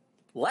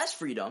less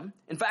freedom.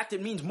 In fact,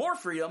 it means more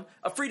freedom,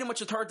 a freedom which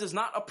the Torah does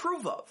not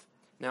approve of.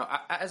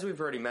 Now, as we've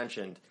already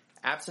mentioned,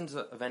 absence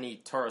of any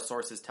Torah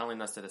sources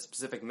telling us that a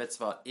specific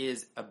mitzvah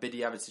is a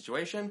b'diavad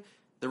situation,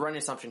 the running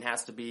assumption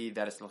has to be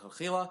that it's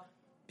l'chachila,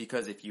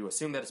 because if you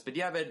assume that it's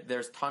b'diavad,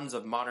 there's tons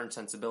of modern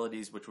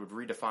sensibilities which would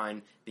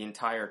redefine the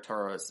entire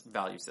Torah's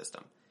value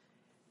system.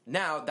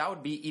 Now, that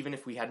would be even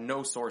if we had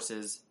no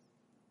sources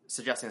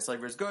suggesting that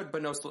slavery is good,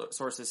 but no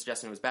sources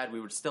suggesting it was bad, we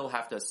would still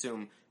have to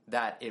assume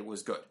that it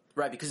was good.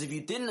 Right, because if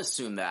you didn't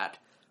assume that,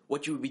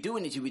 what you would be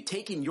doing is you would be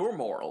taking your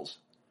morals,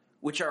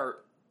 which are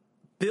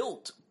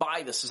built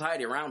by the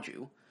society around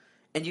you,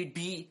 and you'd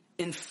be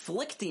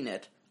inflicting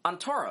it on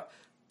Torah.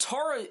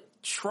 Torah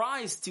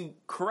tries to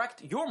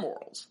correct your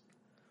morals.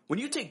 When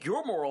you take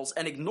your morals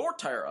and ignore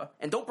Torah,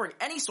 and don't bring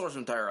any source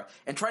from Torah,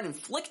 and try to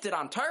inflict it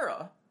on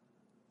Torah,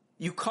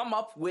 you come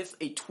up with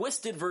a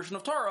twisted version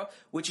of Torah,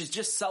 which is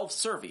just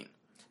self-serving.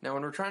 Now,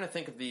 when we're trying to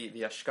think of the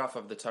hashkaf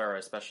of the Torah,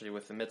 especially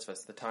with the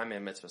mitzvahs, the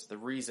tamei mitzvahs, the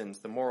reasons,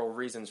 the moral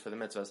reasons for the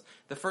mitzvahs,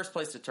 the first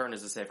place to turn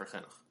is the Sefer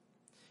Chinuch.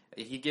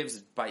 He gives,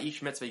 by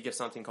each mitzvah, he gives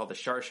something called the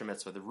Sharsha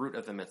mitzvah, the root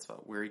of the mitzvah,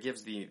 where he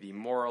gives the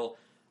moral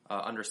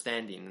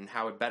understanding and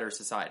how it betters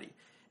society.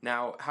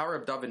 Now, how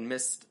Reb David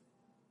missed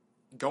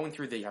going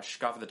through the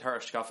hashkaf, the Torah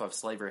hashkaf of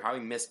slavery, how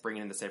he missed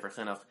bringing in the Sefer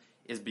Chinuch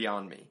is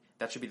beyond me.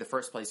 That should be the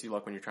first place you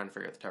look when you're trying to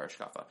figure out the Torah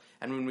hashkafa.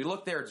 And when we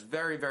look there, it's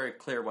very, very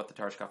clear what the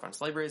Torah hashkafa on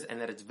slavery is,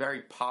 and that it's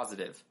very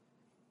positive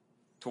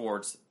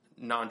towards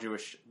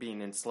non-Jewish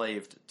being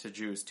enslaved to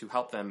Jews to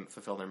help them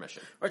fulfill their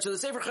mission. Right, so the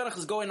Sefer Chinuch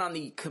is going on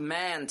the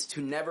command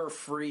to never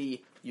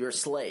free your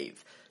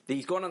slave.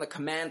 He's going on the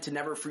command to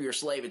never free your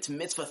slave. It's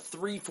Mitzvah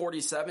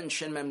 347,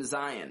 Shin Mem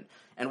Zayin.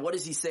 And what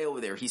does he say over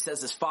there? He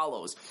says as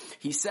follows.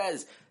 He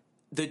says,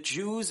 the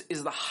Jews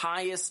is the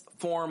highest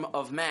form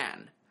of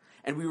man.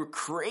 And we were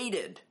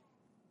created,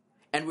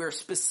 and we are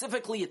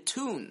specifically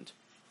attuned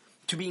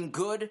to being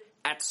good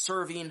at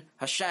serving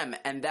Hashem,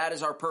 and that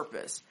is our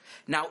purpose.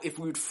 Now, if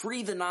we would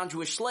free the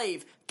non-Jewish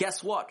slave,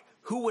 guess what?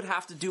 Who would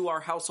have to do our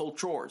household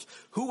chores?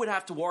 Who would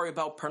have to worry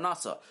about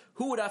parnasa?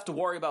 Who would have to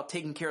worry about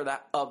taking care of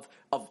that of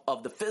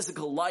the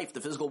physical life,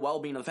 the physical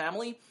well-being of the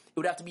family? It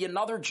would have to be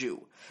another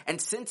Jew.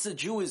 And since the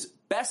Jew is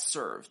best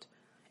served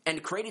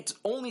and created to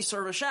only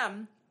serve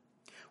Hashem,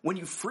 when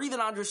you free the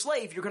non-Jewish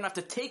slave, you're going to have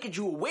to take a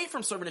Jew away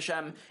from serving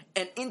Hashem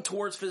and in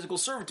towards physical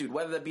servitude,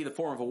 whether that be the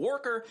form of a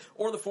worker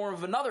or the form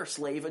of another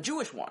slave, a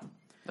Jewish one.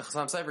 The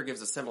Chassam Sofer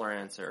gives a similar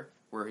answer,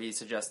 where he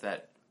suggests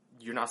that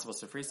you're not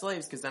supposed to free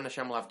slaves because then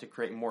Hashem will have to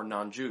create more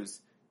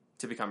non-Jews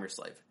to become your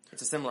slave.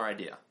 It's a similar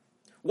idea.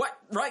 What?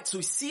 Right, so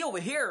we see over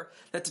here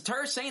that the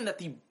Torah is saying that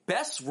the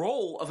best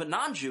role of a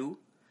non-Jew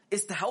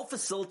is to help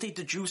facilitate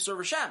the Jew serve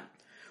Hashem.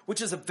 which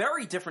is a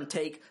very different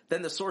take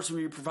than the source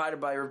we provided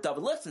by Rav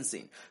David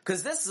Lichtenstein.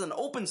 Because this is an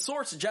open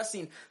source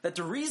suggesting that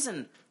the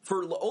reason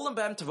for Olam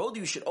B'Em Tavodu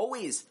you should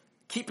always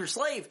keep your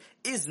slave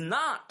is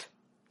not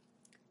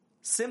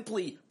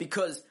simply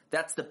because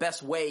that's the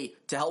best way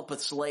to help a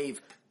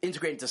slave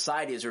integrate into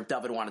society, as Rav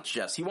David wanted to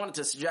suggest. He wanted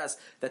to suggest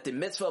that the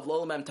mitzvah of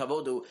Olam B'Em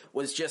Tavodu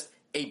was just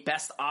a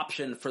best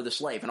option for the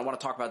slave. And I want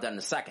to talk about that in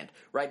a second,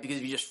 right? Because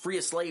if you just free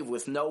a slave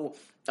with no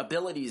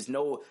abilities,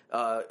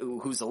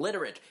 who's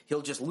illiterate,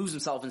 he'll just lose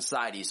himself in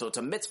society. So it's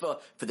a mitzvah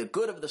for the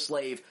good of the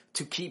slave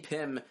to keep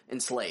him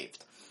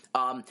enslaved.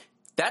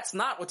 That's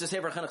not what the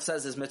Sefer Chinuch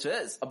says this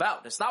mitzvah is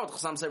about. It's not what the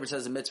Chassam Sefer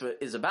says the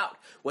mitzvah is about.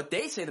 What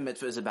they say the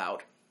mitzvah is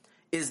about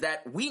is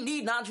that we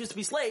need non-Jews to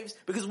be slaves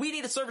because we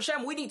need to serve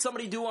Hashem. We need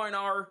somebody doing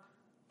our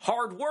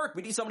hard work.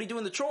 We need somebody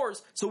doing the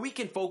chores so we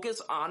can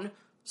focus on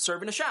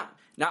serving Hashem.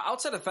 Now,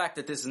 outside of the fact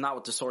that this is not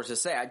what the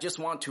sources say, I just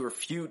want to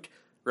refute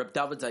Reb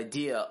David's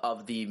idea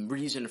of the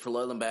reason for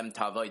Olam B'Em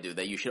Tavodu,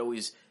 that you should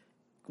always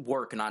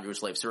work a non-Jewish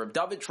slave. So Reb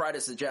David tried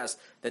to suggest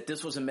that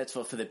this was a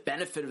mitzvah for the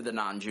benefit of the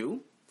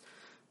non-Jew,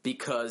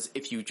 because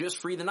if you just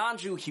free the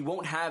non-Jew, he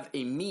won't have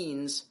a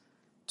means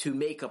to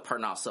make a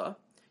parnasa.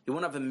 He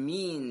won't have a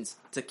means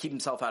to keep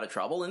himself out of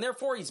trouble, and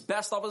therefore he's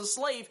best off as a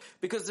slave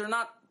because they're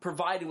not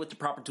provided with the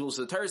proper tools.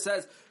 So the Torah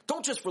says,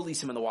 don't just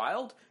release him in the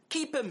wild.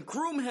 Keep him,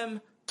 groom him,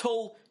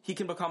 till he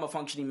can become a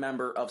functioning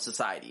member of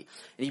society.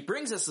 And he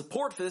brings us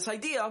support for this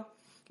idea.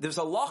 There's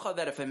a halacha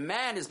that if a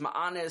man is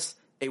ma'anis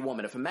a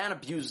woman, if a man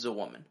abuses a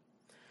woman,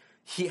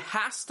 he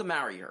has to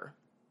marry her.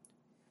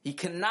 He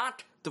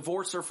cannot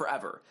divorce her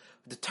forever.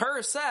 The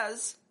Torah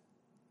says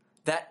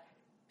that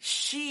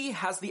she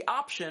has the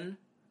option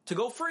to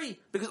go free,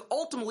 because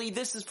ultimately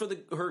this is for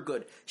her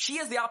good. She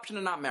has the option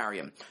to not marry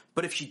him.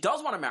 But if she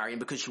does want to marry him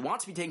because she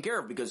wants to be taken care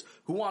of, because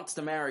who wants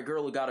to marry a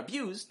girl who got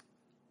abused,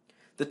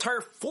 the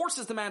Torah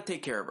forces the man to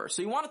take care of her.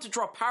 So he wanted to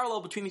draw a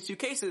parallel between these two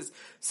cases,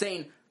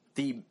 saying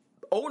the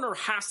owner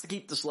has to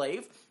keep the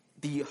slave,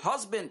 the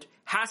husband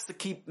has to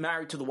keep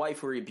married to the wife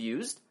who he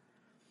abused,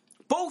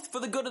 both for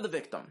the good of the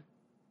victim.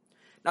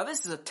 Now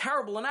this is a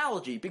terrible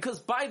analogy, because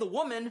by the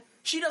woman,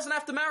 she doesn't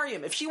have to marry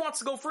him. If she wants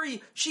to go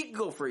free, she can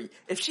go free.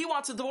 If she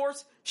wants a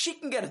divorce, she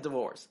can get a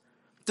divorce.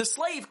 The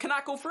slave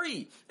cannot go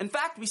free. In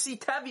fact, we see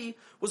Tevi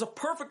was a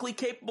perfectly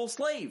capable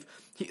slave.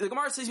 The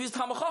Gemara says he was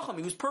Talmid Chacham,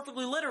 he was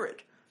perfectly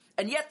literate.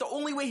 And yet the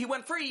only way he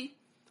went free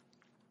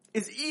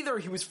is either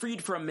he was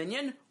freed for a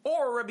minion,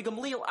 or Rabbi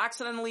Gamliel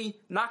accidentally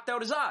knocked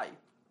out his eye.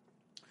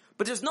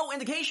 But there's no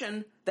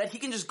indication that he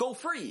can just go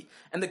free.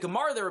 And the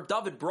Gemara there of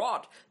David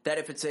brought that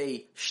if it's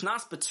a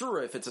shnas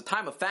betzura, if it's a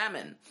time of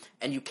famine,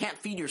 and you can't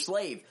feed your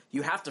slave,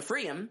 you have to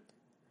free him,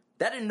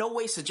 that in no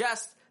way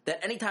suggests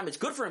that anytime it's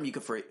good for him, you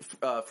can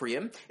free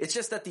him. It's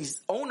just that the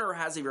owner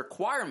has a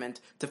requirement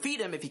to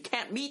feed him. If he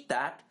can't meet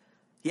that,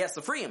 he has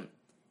to free him.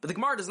 But the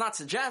Gemara does not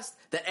suggest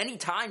that any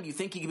time you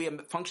think he can be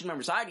a functioning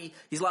member of society,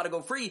 he's allowed to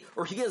go free,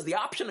 or he has the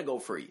option to go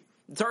free.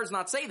 The Torah does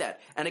not say that.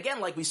 And again,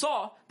 like we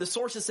saw, the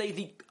sources say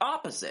the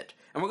opposite.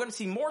 And we're going to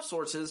see more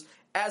sources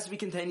as we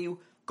continue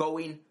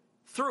going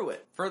through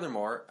it.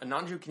 Furthermore, a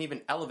non-Jew can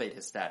even elevate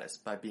his status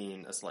by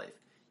being a slave.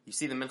 You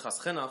see, the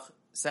Minchas Chinuch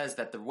says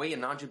that the way a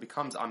non-Jew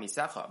becomes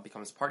Amisecha,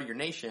 becomes part of your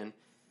nation,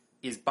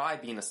 is by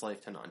being a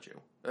slave to non-Jew.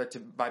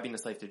 By being a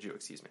slave to Jew,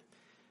 excuse me.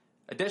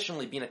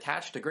 Additionally, being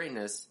attached to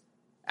greatness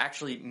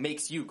actually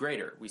makes you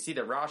greater. We see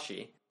that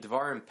Rashi,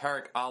 Devarim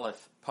Perik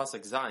Aleph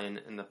Pasuk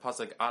Zayin, in the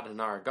Pasuk Ad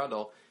Nar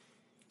Gadol,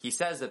 he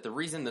says that the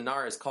reason the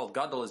Nar is called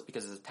Gadol is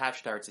because it's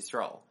attached to Eretz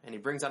Yisrael. And he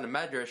brings on a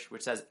Medrash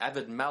which says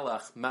Eved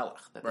Melech Melech.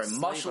 Right,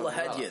 Mashal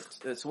Hedyot.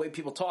 That's the way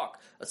people talk.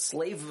 A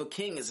slave of a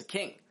king is a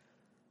king.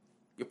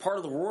 You're part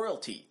of the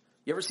royalty.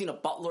 You ever seen a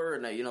butler,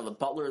 and the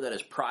butler that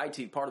has pride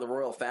to be part of the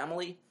royal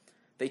family?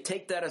 They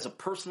take that as a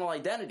personal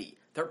identity.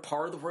 They're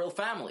part of the royal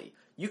family.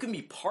 You can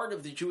be part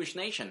of the Jewish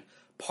nation,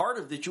 part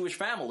of the Jewish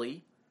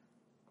family,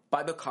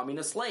 by becoming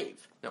a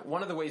slave. Now,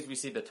 one of the ways we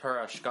see the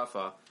Torah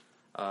Shkafa,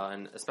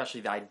 and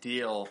especially the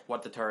ideal,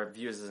 what the Torah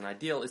views as an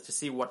ideal, is to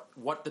see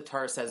what the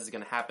Torah says is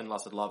going to happen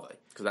Lasad Lavai.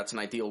 Because that's an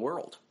ideal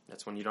world.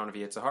 That's when you don't have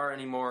Yetzer Hara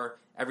anymore.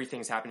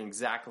 Everything's happening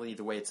exactly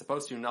the way it's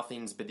supposed to.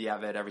 Nothing's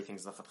b'diavad.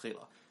 Everything's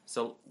l'chatchila.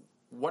 So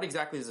what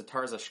exactly is the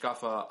Torah's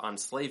Shkafa on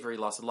slavery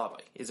Lasad Lavai?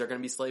 Is there going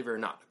to be slavery or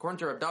not? According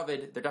to Reb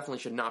David, there definitely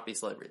should not be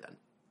slavery then.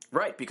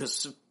 Right,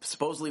 because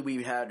supposedly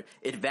we had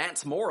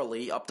advanced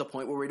morally up to the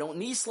point where we don't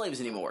need slaves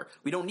anymore.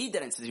 We don't need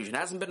that institution. It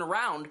hasn't been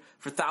around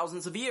for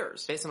thousands of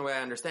years. Based on the way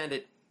I understand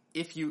it,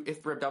 if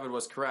Reb David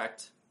was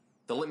correct,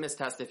 the litmus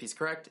test, if he's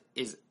correct,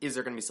 is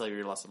there going to be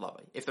slavery Lasad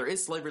Lavai? If there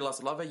is slavery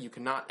Lasad Lavai, you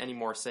cannot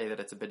anymore say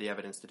that it's a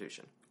b'diavad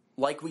institution.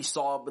 Like we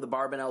saw the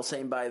Barbanel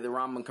saying by the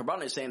Ram and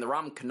Karbanis, saying the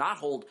Ram cannot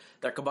hold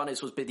that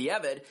Karbanis was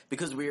b'diavad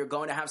because we are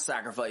going to have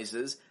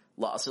sacrifices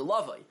Lasad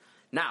Lavai.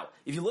 Now,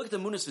 if you look at the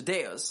Munas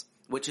V'Deos,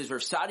 which is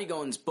Rav Sadi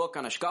Gaon's book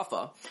on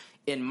Hashkafa,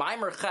 in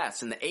Maimer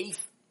Ches, in the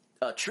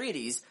 8th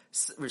treatise,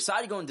 Rav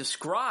Sadi Gaon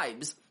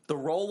describes the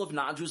role of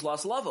non-Jews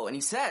Lasad Lavai, and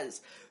he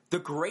says, the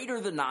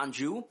greater the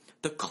non-Jew,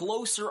 the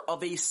closer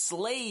of a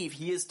slave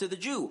he is to the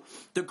Jew.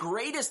 The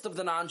greatest of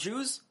the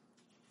non-Jews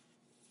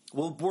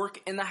will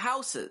work in the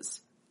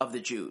houses of the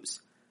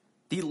Jews.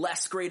 The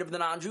less great of the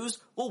non-Jews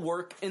will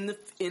work in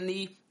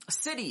the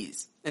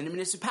cities, in the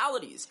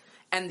municipalities.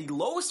 And the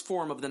lowest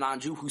form of the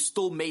non-Jew, who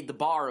still made the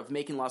bar of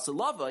making La'aseh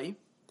Lavai,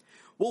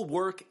 will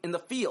work in the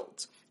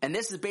fields. And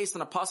this is based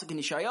on a pasuk in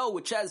Yeshayahu,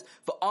 which says,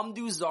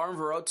 "V'amdu zarim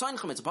v'rot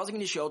tzeinchem." It's a pasuk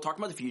in Yeshayahu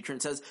talking about the future,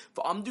 and says,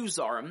 "V'amdu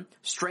zarim,"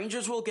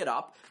 strangers will get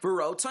up,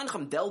 v'rot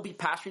tzeinchem, they'll be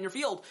pasturing your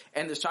field.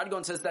 And the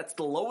Shadigon says that's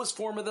the lowest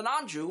form of the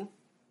non-Jew,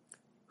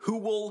 who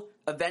will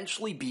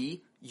eventually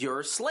be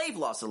your slave,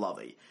 La'aseh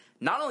Lavai.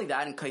 Not only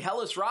that, in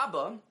Koheles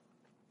Rabbah,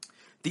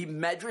 the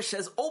Medrash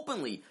says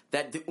openly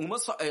that the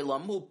Umas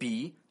Ha'elam will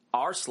be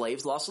our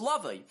slaves, La'aseh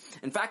Lavai.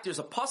 In fact, there's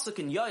a pasuk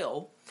in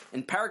Yoel,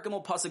 in Perek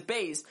Gimel pasuk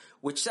Beis,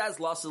 which says,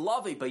 La'aseh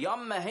Lavai,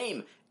 Bayam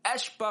Mehem,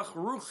 Eshbach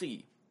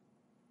Ruchi.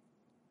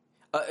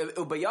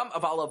 Bayam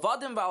Aval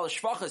Avadim Val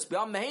Shvachas,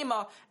 Bayam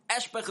Mehema,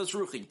 Eshbachas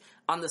Ruchi.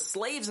 On the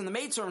slaves and the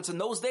maidservants in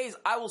those days,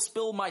 I will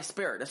spill my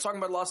spirit. That's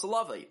talking about La'aseh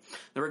Lavai.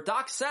 The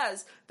Radak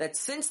says that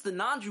since the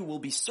non-Jew will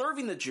be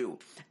serving the Jew,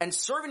 and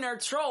serving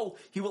Eretz Yisrael,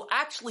 he will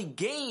actually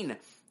gain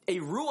a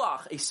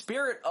ruach, a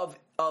spirit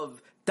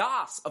of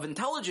das, of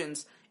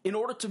intelligence, in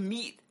order to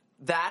meet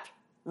that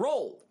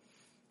role.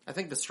 I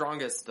think the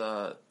strongest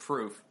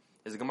proof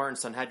is the Gemara in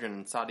Sanhedrin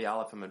in Sadi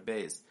Aleph Amud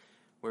Beis,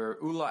 where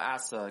Ula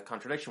asks a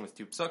contradiction with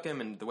two psukim,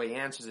 and the way he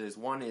answers it is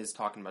one is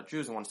talking about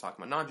Jews and one is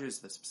talking about non-Jews.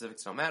 The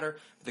specifics don't matter.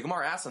 But the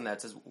Gemara asks on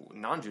that, says,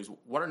 non-Jews,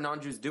 what are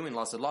non-Jews doing,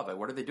 La'aseh Lavai?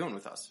 What are they doing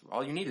with us?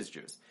 All you need is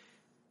Jews.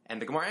 And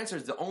the Gemara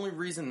answers, the only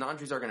reason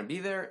non-Jews are going to be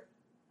there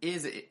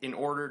is in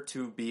order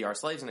to be our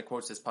slaves, and it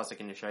quotes this pasuk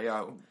in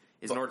Yeshayahu,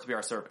 is in order to be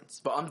our servants.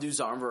 But Amdu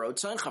Zarim V'rot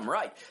Tzeinchem,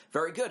 right.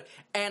 Very good.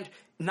 And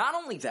not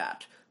only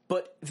that,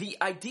 but the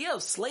idea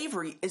of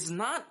slavery is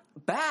not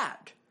bad.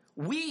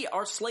 We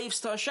are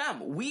slaves to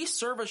Hashem. We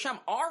serve Hashem.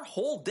 Our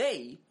whole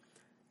day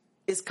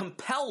is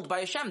compelled by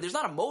Hashem. There's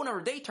not a moment or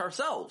a day to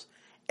ourselves.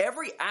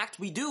 Every act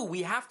we do,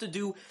 we have to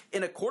do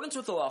in accordance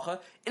with the halacha,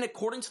 in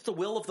accordance with the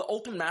will of the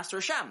ultimate master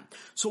Hashem.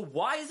 So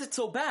why is it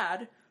so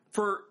bad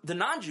for the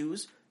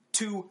non-Jews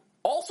to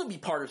also be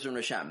part of Zerun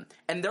Hashem,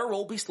 and their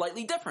role be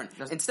slightly different?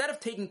 Instead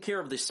of taking care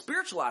of the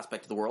spiritual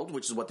aspect of the world,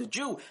 which is what the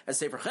Jew, as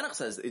Sefer Chinuch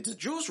says, it's a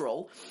Jew's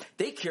role,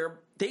 they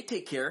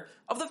take care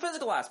of the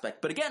physical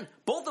aspect. But again,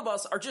 both of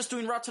us are just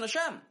doing Ratzon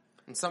Hashem.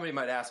 And somebody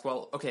might ask,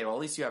 well, at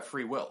least you have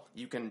free will.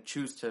 You can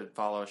choose to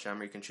follow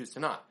Hashem or you can choose to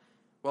not.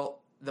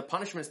 Well, the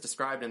punishments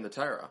described in the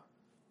Torah,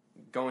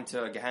 going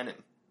to Gehenna,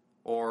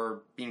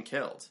 or being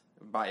killed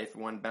if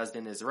when Beis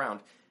Din is around,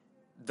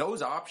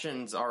 those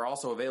options are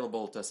also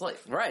available to a slave.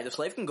 Right, the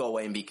slave can go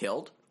away and be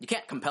killed. You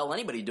can't compel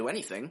anybody to do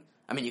anything.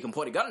 I mean, you can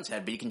point a gun in his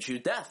head, but you can choose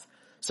death.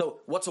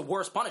 So what's a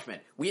worse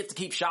punishment? We have to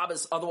keep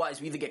Shabbos,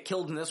 otherwise we either get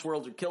killed in this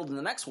world or killed in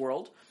the next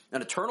world.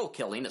 An eternal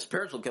killing, a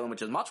spiritual killing,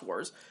 which is much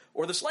worse.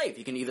 Or the slave.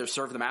 You can either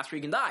serve the master or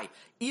you can die.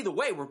 Either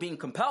way, we're being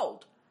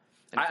compelled.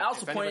 And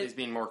if anybody's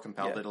being more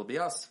compelled, it'll be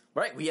us.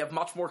 Right, we have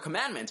much more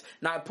commandments.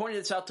 Now, I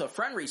pointed this out to a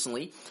friend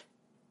recently.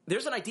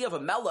 There's an idea of a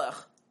melech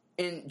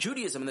in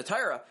Judaism, in the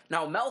Torah.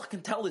 Now, a melech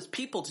can tell his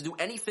people to do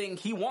anything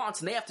he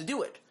wants, and they have to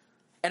do it.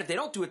 And if they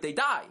don't do it, they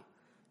die.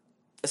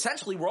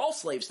 Essentially, we're all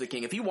slaves to the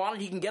king. If he wanted,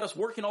 he can get us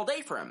working all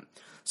day for him.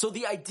 So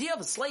the idea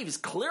of a slave is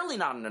clearly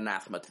not an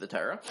anathema to the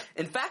Torah.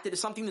 In fact, it is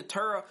something the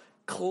Torah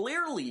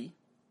clearly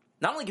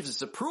not only gives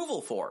its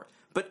approval for,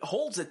 but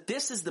holds that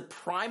this is the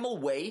primal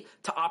way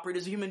to operate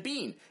as a human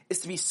being, is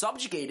to be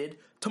subjugated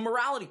to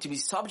morality, to be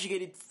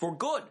subjugated for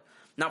good.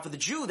 Now, for the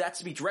Jew, that's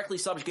to be directly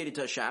subjugated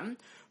to Hashem.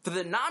 For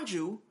the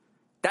non-Jew,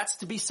 that's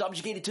to be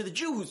subjugated to the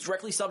Jew who's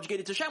directly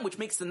subjugated to Hashem, which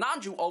makes the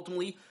non-Jew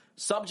ultimately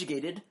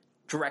subjugated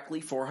directly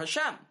for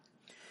Hashem.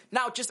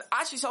 Now, just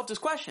ask yourself this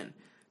question.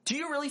 Do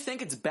you really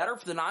think it's better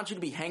for the non-Jew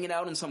to be hanging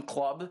out in some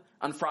club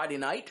on Friday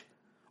night,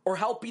 or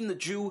helping the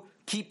Jew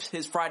keep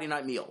his Friday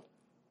night meal?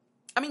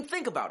 I mean,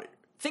 think about it.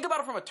 Think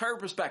about it from a Torah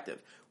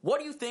perspective. What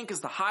do you think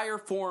is the higher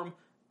form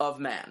of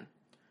man?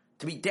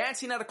 To be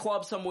dancing at a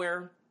club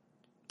somewhere,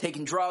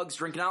 taking drugs,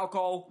 drinking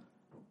alcohol,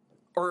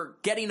 or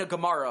getting a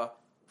Gemara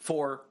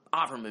for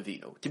Avram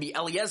Avinu? To be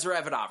Eliezer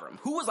Eved Avram.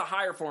 Who was a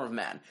higher form of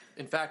man?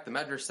 In fact, the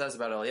Medrash says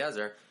about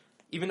Eliezer,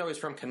 even though he's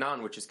from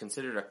Canaan, which is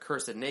considered a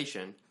cursed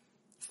nation,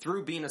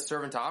 through being a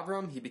servant to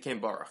Avram, he became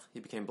Baruch. He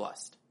became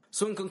blessed.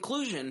 So in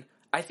conclusion,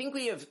 I think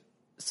we have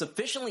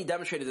sufficiently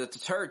demonstrated that the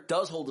Torah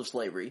does hold of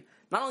slavery.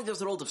 Not only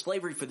does it hold of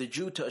slavery for the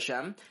Jew to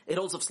Hashem, it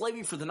holds of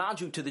slavery for the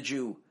non-Jew to the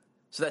Jew,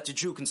 so that the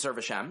Jew can serve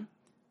Hashem.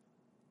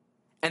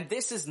 And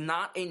this is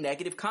not a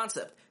negative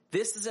concept.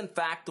 This is in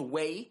fact the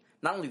way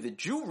not only the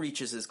Jew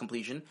reaches his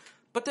completion,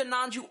 but the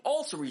non-Jew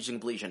also reaches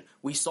completion.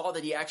 We saw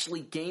that he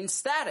actually gained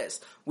status.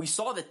 We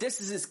saw that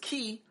this is his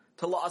key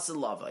to La'aseh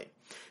Lavai.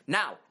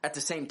 Now, at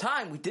the same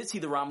time, we did see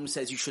the Rambam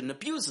says you shouldn't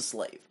abuse a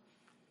slave.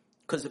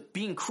 Because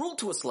being cruel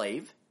to a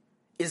slave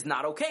is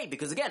not okay.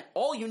 Because again,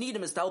 all you need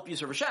him is to help you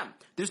serve Hashem.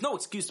 There's no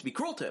excuse to be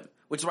cruel to him.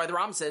 Which is why the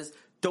Rambam says,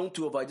 don't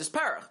do avodas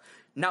parach.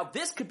 Now,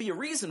 this could be a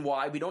reason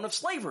why we don't have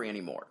slavery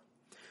anymore.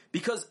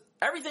 Because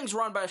everything's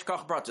run by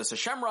Hashgacha Pratis.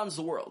 Hashem runs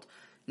the world.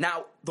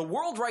 Now, the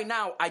world right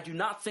now, I do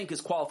not think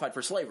is qualified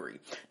for slavery.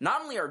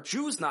 Not only are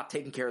Jews not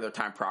taking care of their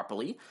time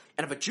properly,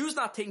 and if a Jew's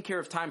not taking care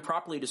of time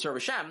properly to serve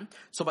Hashem,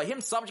 so by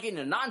him subjugating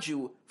a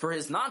non-Jew for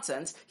his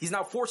nonsense, he's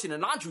now forcing a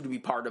non-Jew to be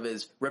part of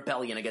his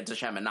rebellion against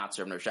Hashem and not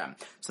serving Hashem.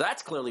 So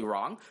that's clearly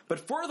wrong.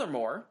 But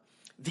furthermore,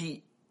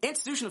 the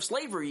institution of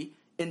slavery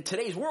in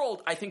today's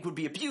world, I think, would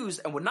be abused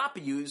and would not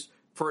be used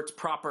for its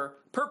proper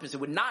purpose. It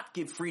would not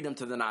give freedom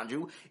to the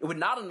non-Jew. It would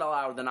not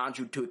allow the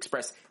non-Jew to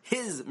express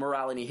his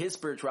morality, his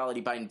spirituality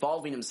by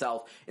involving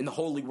himself in the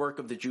holy work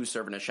of the Jew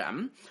serving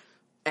Hashem.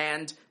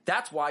 And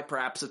that's why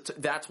perhaps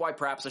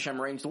Hashem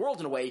arranged the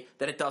world in a way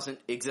that it doesn't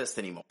exist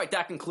anymore. All right,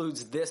 that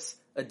concludes this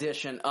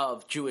edition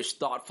of Jewish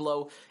Thought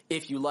Flow.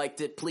 If you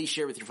liked it, please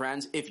share with your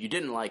friends. If you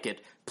didn't like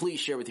it, please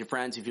share with your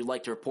friends. If you'd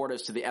like to report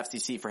us to the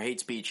FCC for hate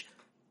speech,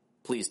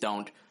 please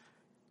don't.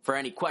 For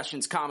any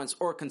questions, comments,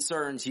 or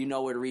concerns, you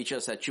know where to reach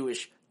us at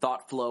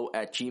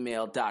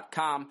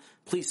jewishthoughtflow@gmail.com.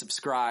 Please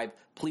subscribe.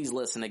 Please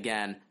listen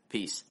again.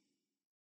 Peace.